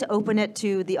 we'd like to open it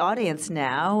to the audience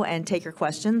now and take your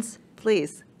questions,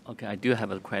 please. Okay, I do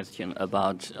have a question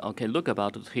about, look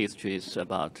about the history is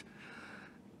about,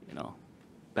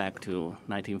 back to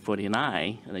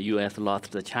 1949, the U.S.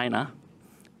 lost to China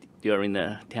during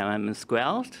the Tiananmen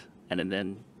Square, and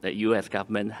then the U.S.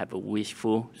 government have a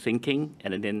wishful thinking,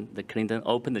 and then the Clinton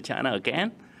opened the China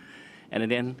again,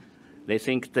 and then they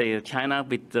think the China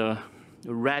with the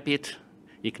rapid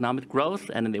economic growth,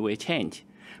 and then they will change.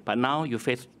 But now you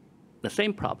face the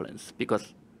same problems,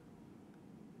 because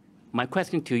my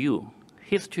question to you,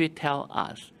 history tells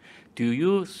us, do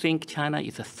you think China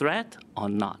is a threat or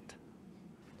not?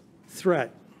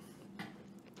 Threat.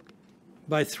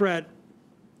 By threat,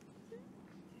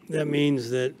 that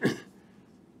means that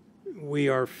we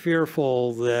are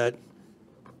fearful that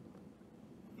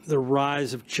the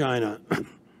rise of China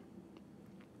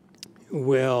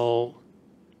will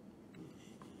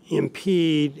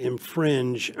impede,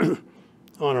 infringe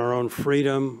on our own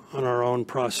freedom, on our own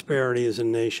prosperity as a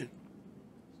nation.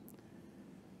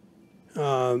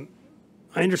 I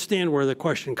understand where the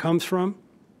question comes from,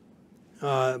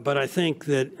 but I think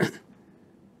that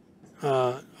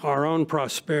our own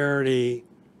prosperity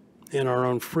and our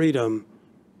own freedom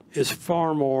is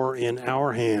far more in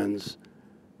our hands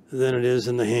than it is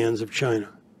in the hands of China.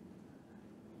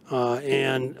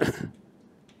 And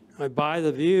I buy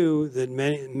the view that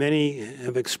many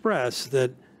have expressed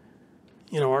that,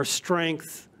 our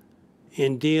strength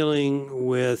in dealing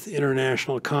with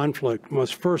international conflict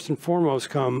must first and foremost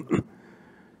come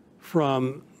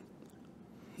from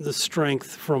the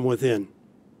strength from within.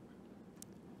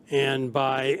 And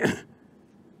by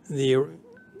the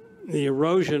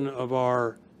erosion of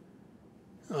our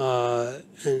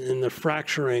and the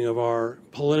fracturing of our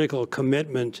political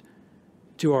commitment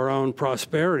to our own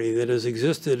prosperity that has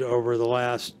existed over the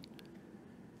last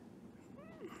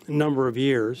number of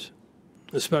years,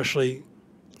 especially,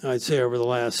 I'd say, over the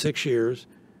last 6 years,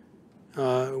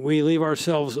 we leave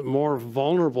ourselves more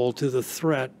vulnerable to the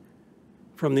threat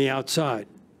from the outside.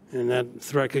 And that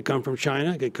threat could come from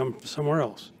China, it could come from somewhere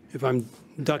else. If I'm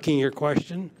ducking your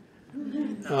question,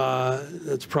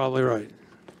 that's probably right.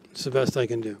 It's the best I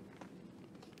can do.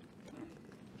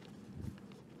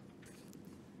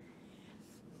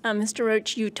 Mr.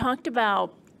 Roach, you talked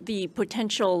about the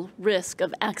potential risk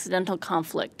of accidental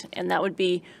conflict, and that would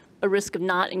be a risk of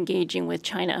not engaging with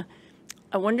China.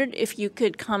 I wondered if you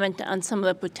could comment on some of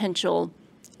the potential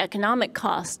economic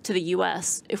costs to the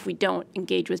U.S. if we don't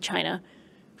engage with China.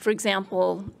 For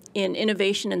example, in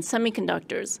innovation in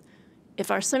semiconductors, if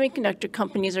our semiconductor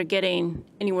companies are getting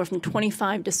anywhere from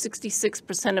 25 to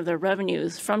 66% of their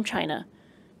revenues from China,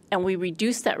 and we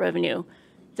reduce that revenue,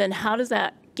 then how does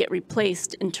that get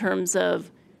replaced in terms of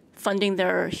funding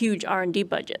their huge R&D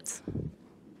budgets?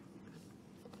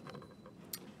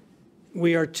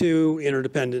 We are two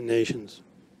interdependent nations.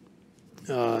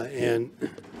 And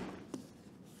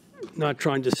not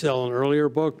trying to sell an earlier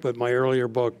book, but my earlier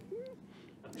book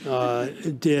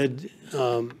did,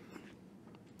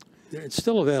 it's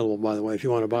still available, by the way, if you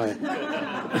want to buy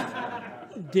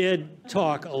it, did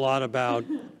talk a lot about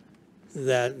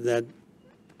that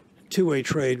two-way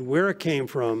trade, where it came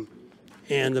from,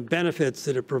 and the benefits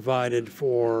that it provided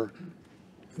for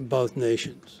both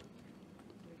nations.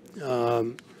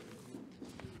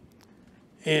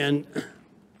 And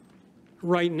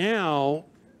right now,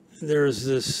 there's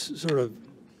this sort of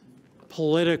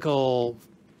political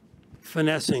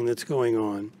finessing that's going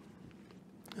on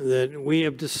that we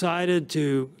have decided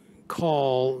to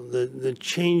call the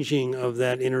changing of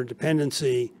that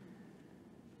interdependency,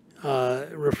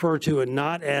 refer to it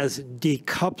not as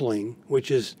decoupling,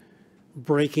 which is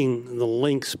breaking the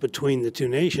links between the two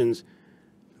nations,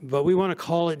 but we want to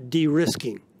call it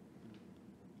de-risking.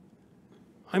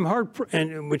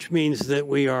 Which means that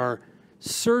we are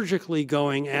surgically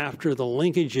going after the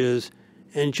linkages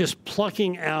and just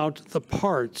plucking out the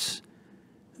parts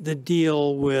that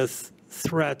deal with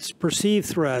threats, perceived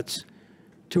threats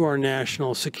to our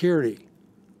national security.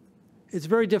 It's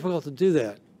very difficult to do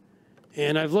that.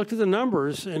 And I've looked at the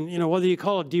numbers, and whether you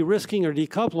call it de-risking or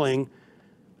decoupling,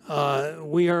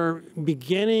 we are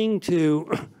beginning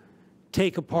to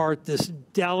take apart this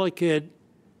delicate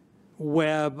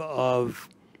web of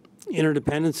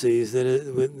interdependencies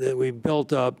that we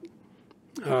built up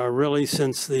really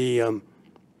since the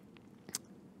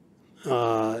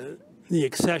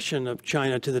accession of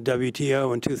China to the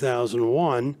WTO in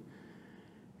 2001.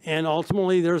 And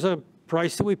ultimately, there's a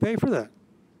price that we pay for that.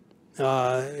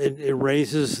 It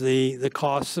raises the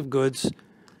costs of goods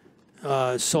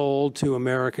sold to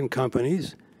American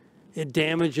companies. It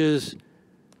damages,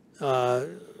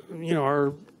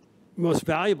 our most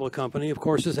valuable company, of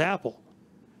course, is Apple.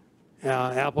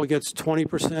 Apple gets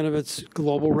 20% of its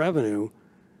global revenue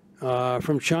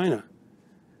from China.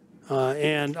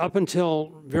 And up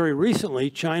until very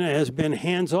recently, China has been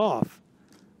hands-off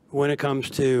when it comes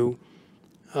to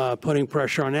putting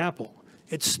pressure on Apple.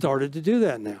 It's started to do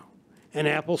that now. And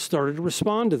Apple started to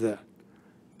respond to that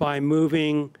by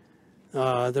moving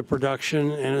the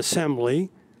production and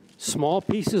assembly, small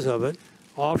pieces of it,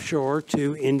 offshore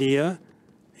to India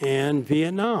and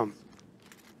Vietnam.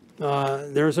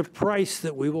 There's a price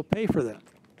that we will pay for that.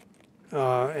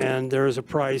 And there is a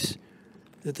price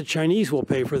that the Chinese will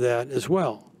pay for that as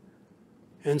well.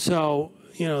 And so,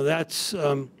 that's,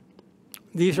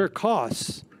 these are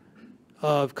costs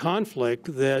of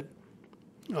conflict that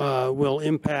will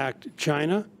impact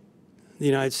China, the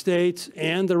United States,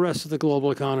 and the rest of the global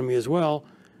economy as well.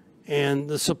 And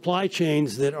the supply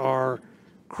chains that are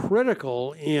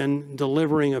critical in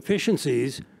delivering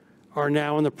efficiencies are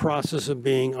now in the process of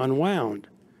being unwound.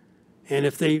 And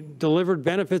if they delivered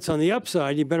benefits on the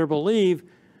upside, you better believe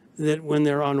that when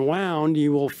they're unwound,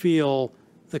 you will feel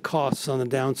the costs on the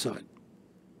downside.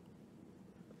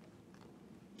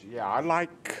 Yeah, I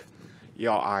like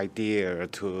your idea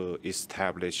to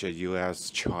establish a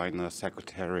U.S.-China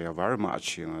secretariat very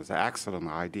much. It's an excellent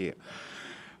idea.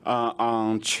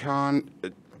 On China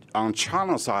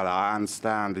side, I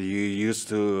understand you used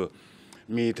to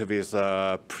meet with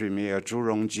Premier Zhu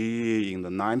Rongji in the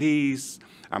 90s.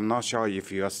 I'm not sure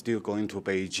if you are still going to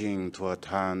Beijing to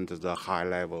attend the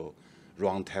high-level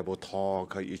roundtable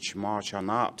talk each March or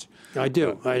not. I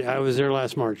do. I was there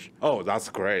last March. Oh, that's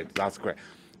great. That's great.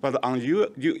 But on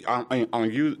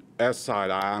U.S.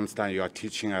 side, I understand you are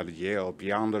teaching at Yale.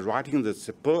 Beyond writing this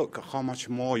book, how much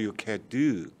more you can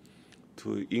do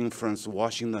to influence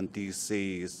Washington,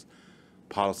 D.C.'s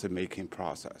policy-making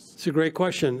process? It's a great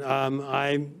question.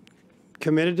 I'm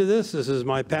committed to this. This is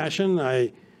my passion.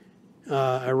 I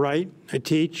write, I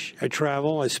teach, I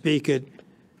travel, I speak at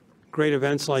great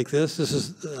events like this. This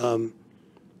is,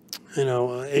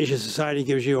 Asia Society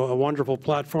gives you a wonderful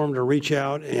platform to reach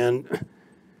out and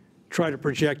try to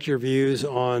project your views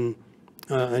on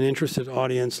an interested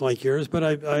audience like yours. But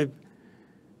I've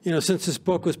since this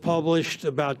book was published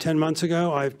about 10 months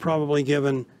ago, I've probably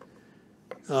given,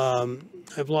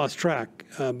 I've lost track,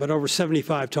 but over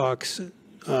 75 talks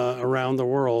around the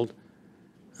world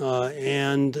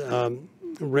and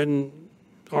written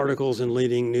articles in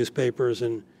leading newspapers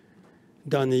and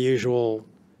done the usual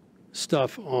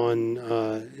stuff on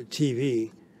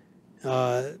TV.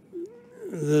 To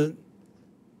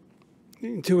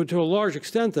a large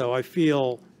extent, though, I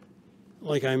feel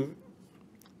like I'm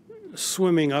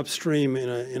swimming upstream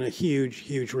in a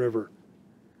huge river.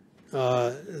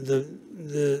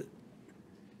 The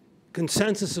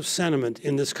consensus of sentiment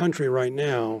in this country right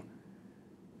now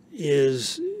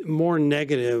is more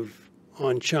negative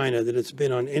on China than it's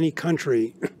been on any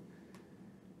country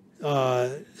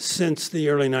since the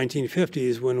early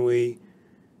 1950s, when we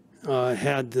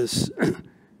had this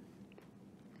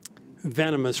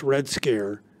venomous Red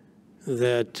Scare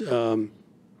that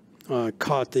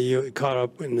caught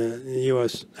up in the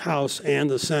U.S. House and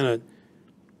the Senate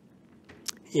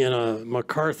in a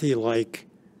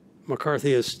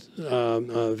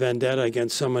McCarthyist vendetta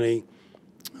against so many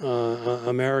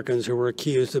Americans who were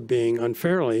accused of being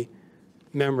unfairly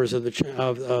members of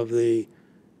the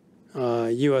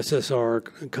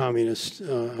USSR Communist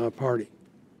Party.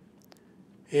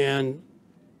 And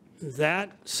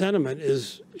that sentiment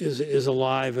is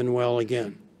alive and well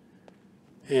again.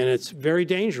 And it's very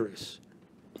dangerous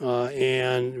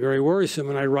and very worrisome,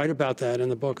 and I write about that in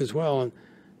the book as well. And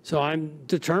so I'm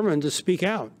determined to speak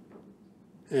out.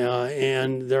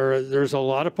 And there's a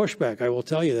lot of pushback, I will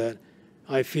tell you that.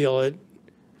 I feel it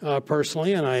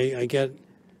personally, and I get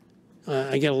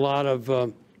a lot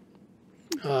of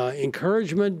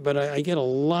encouragement, but I get a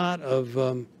lot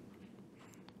of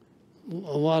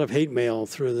hate mail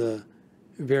through the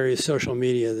various social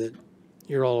media that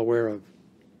you're all aware of.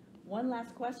 One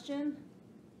last question.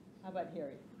 How about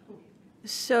Harry?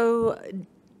 So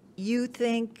you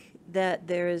think that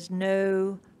there is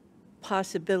no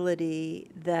possibility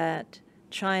that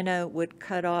China would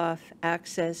cut off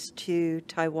access to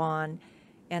Taiwan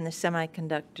and the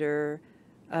semiconductor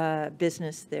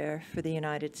business there for the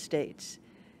United States?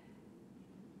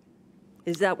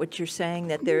 Is that what you're saying,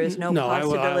 that there is no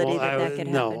possibility that can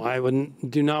happen? No, I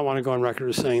do not want to go on record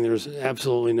as saying there's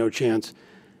absolutely no chance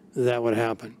that would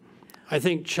happen. I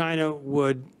think China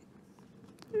would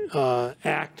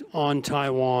act on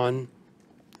Taiwan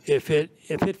if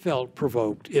it felt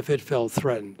provoked, if it felt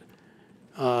threatened.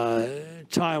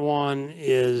 Taiwan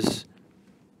is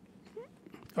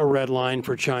a red line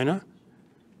for China,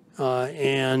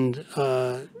 and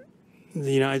the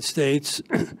United States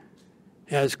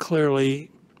has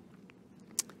clearly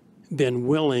been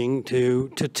willing to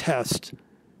test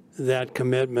that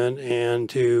commitment and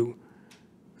to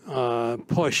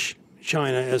push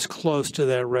China as close to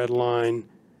that red line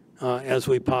as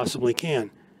we possibly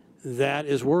can. That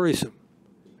is worrisome.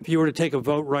 If you were to take a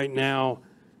vote right now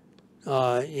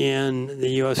in the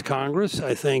U.S. Congress,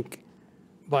 I think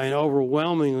by an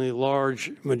overwhelmingly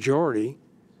large majority,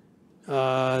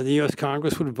 the U.S.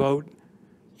 Congress would vote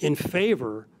in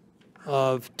favor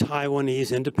of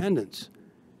Taiwanese independence.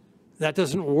 That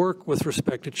doesn't work with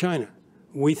respect to China.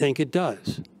 We think it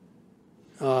does.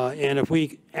 And if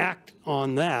we act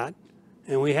on that,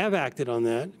 and we have acted on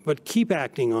that, but keep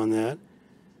acting on that,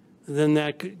 then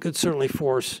that could certainly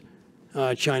force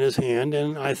China's hand.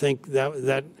 And I think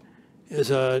that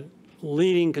is a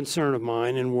leading concern of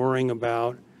mine in worrying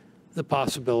about the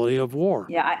possibility of war.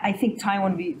 Yeah, I think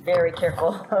Taiwan would be very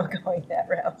careful of going that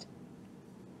route.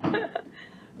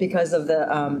 Because of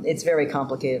it's very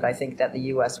complicated. I think that the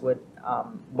U.S. would,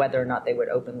 whether or not they would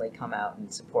openly come out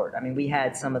and support. I mean, we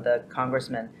had some of the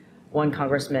congressmen, one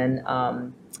congressman,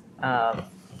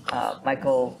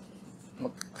 Michael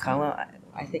McCullough,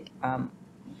 I think,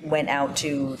 went out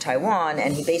to Taiwan,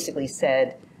 and he basically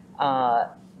said,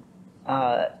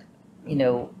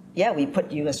 yeah, we put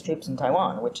U.S. troops in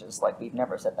Taiwan, which is like we've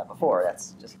never said that before.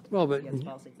 That's just against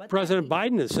policy. But President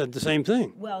Biden has said the same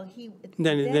thing. Well,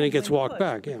 then it gets walked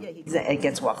back. Yeah, it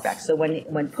gets walked back. So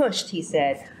when pushed, he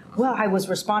said, "Well, I was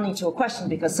responding to a question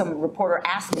because some reporter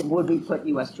asked me, would we put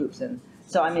U.S. troops in?"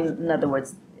 So I mean, in other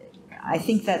words, I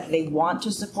think that they want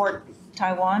to support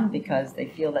Taiwan because they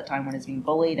feel that Taiwan is being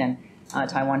bullied, and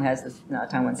Taiwan has this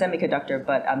Taiwan semiconductor.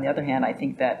 But on the other hand, I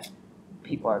think that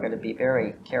people are going to be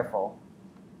very careful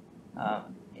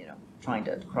trying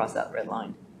to cross that red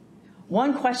line.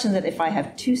 One question that, if I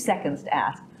have 2 seconds to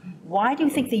ask, why do you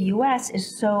think the U.S.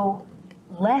 is so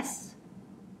less,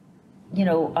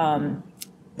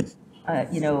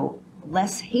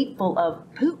 less hateful of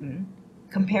Putin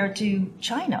compared to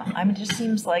China? I mean, it just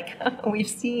seems like we've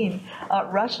seen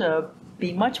Russia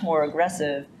be much more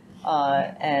aggressive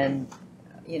and,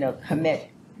 commit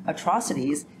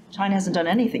atrocities. China hasn't done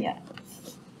anything yet,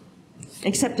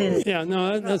 except in... Yeah,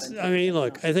 no, that's, I mean,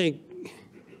 look, I think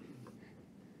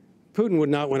Putin would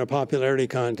not win a popularity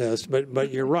contest,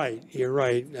 but you're right. You're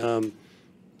right.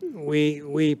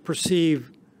 We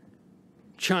perceive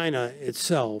China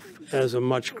itself as a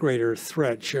much greater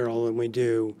threat, Sheryl, than we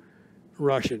do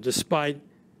Russia, despite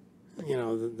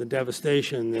the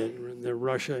devastation that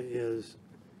Russia is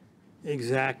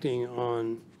exacting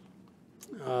on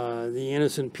the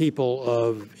innocent people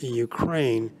of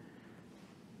Ukraine.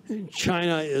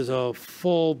 China is a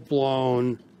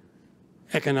full-blown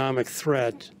economic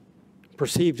threat,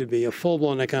 perceived to be a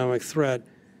full-blown economic threat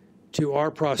to our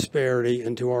prosperity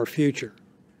and to our future.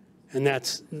 And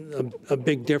that's a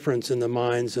big difference in the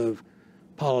minds of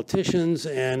politicians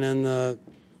and in the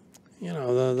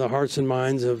hearts and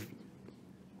minds of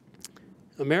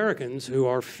Americans who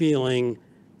are feeling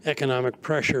economic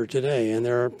pressure today, and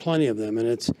there are plenty of them. And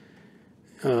it's,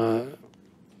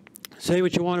 say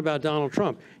what you want about Donald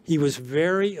Trump. He was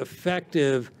very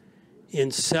effective in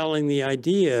selling the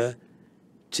idea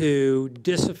to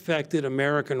disaffected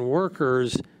American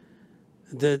workers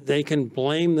that they can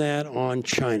blame that on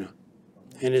China.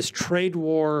 And his trade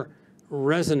war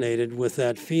resonated with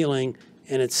that feeling,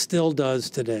 and it still does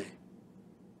today.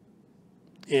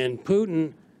 And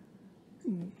Putin,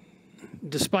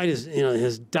 despite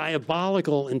his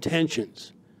diabolical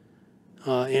intentions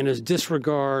and his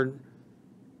disregard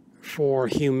for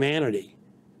humanity,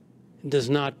 does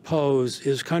not pose,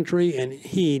 his country and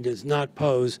he does not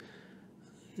pose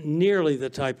nearly the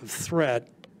type of threat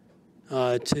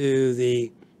to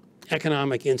the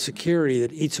economic insecurity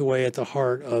that eats away at the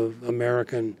heart of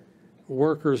American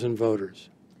workers and voters.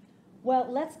 Well,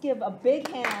 let's give a big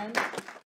hand